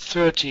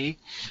 30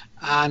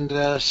 and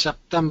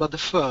September the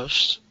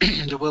 1st,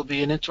 there will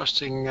be an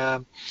interesting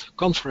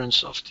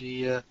conference of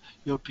the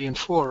European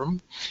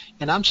Forum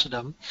in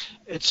Amsterdam.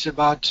 It's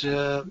about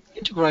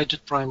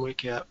integrated primary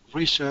care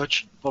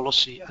research,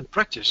 policy and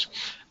practice.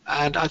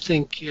 And I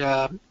think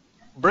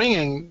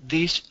bringing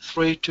these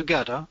three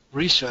together,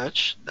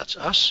 research, that's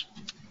us,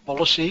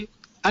 policy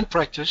and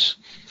practice,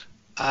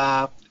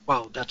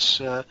 well,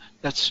 that's a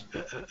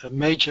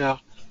major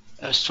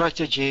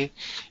strategy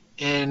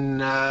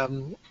in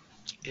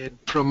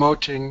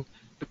promoting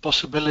the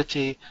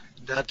possibility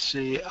that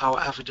our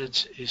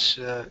evidence is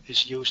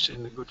used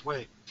in a good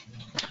way.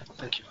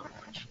 Thank you very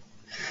much.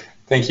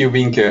 Thank you,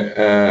 Wienke.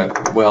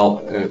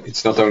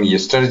 It's not only a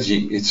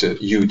strategy, it's a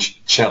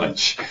huge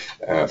challenge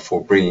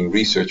for bringing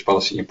research,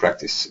 policy and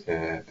practice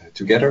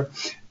together.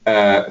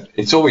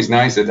 It's always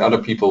nice that other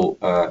people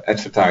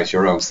advertise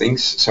your own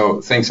things. So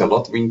thanks a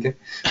lot, Wienke,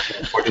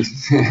 for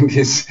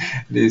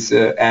this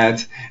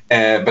ad.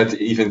 But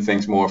even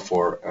thanks more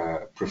for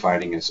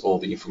providing us all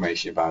the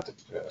information about the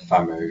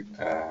PHAMEU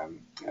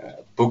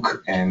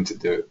book and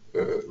the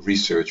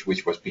research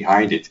which was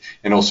behind it,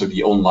 and also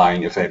the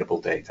online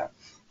available data.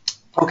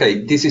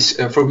 Okay, this is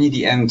for me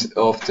the end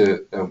of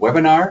the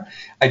webinar.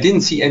 I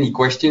didn't see any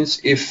questions.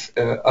 If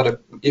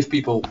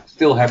people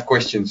still have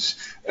questions,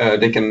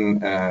 they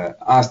can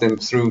ask them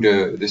through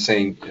the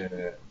same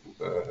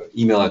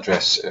email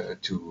address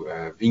to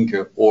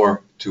Wienke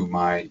or to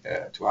our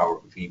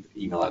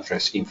email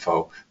address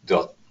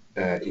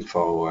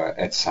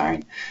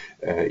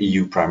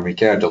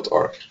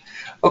info@euprimarycare.org.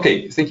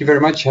 Okay, thank you very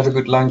much. Have a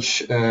good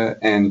lunch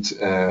and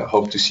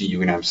hope to see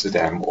you in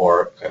Amsterdam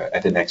or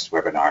at the next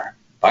webinar.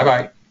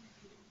 Bye-bye.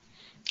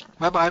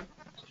 Bye-bye.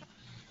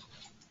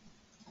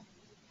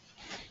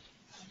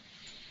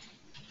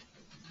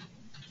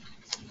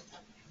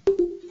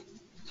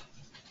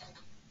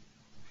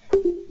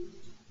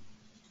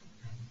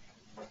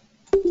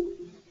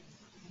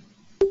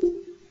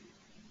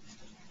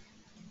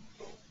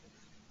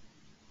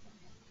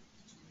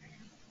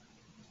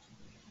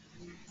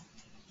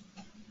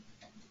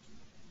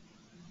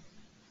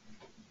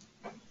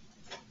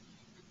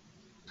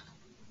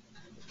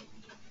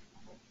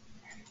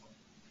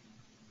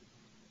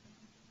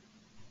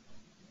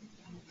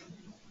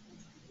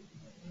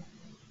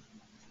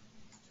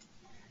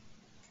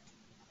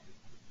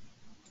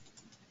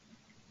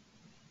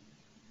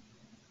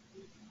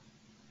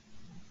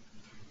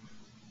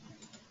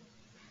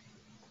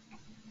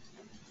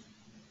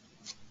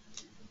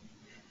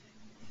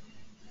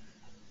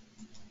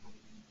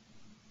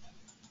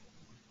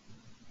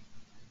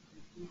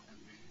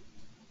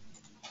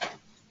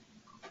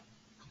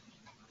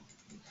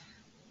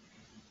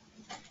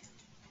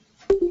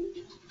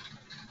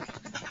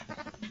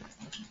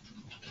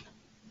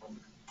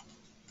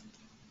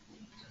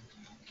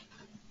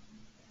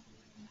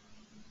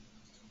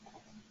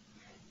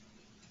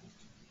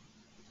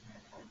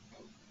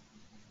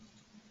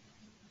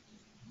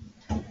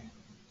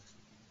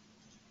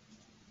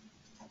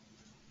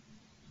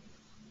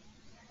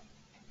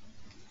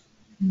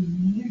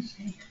 Hier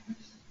zeker.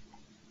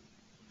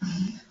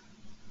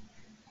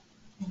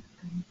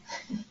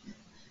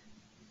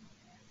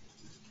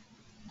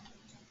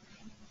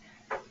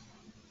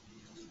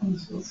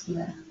 Anders wel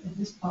slecht. Het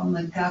is van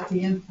de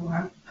KPN voor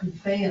haar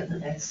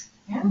privéadres.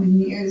 Ja?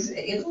 Meneer is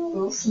echt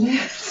wel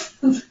slecht.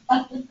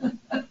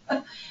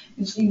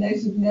 Misschien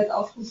heeft het net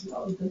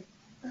afgesloten.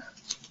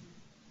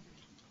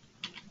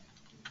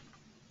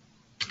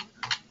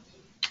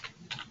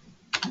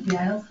 Heb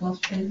jij dat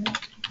glasvezel?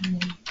 Nee,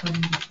 kan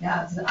niet.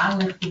 Ja, het is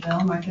aanlegde wel,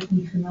 maar ik heb het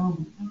niet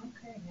genomen.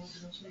 Oké, nee,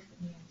 zo slecht het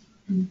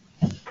niet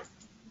uit.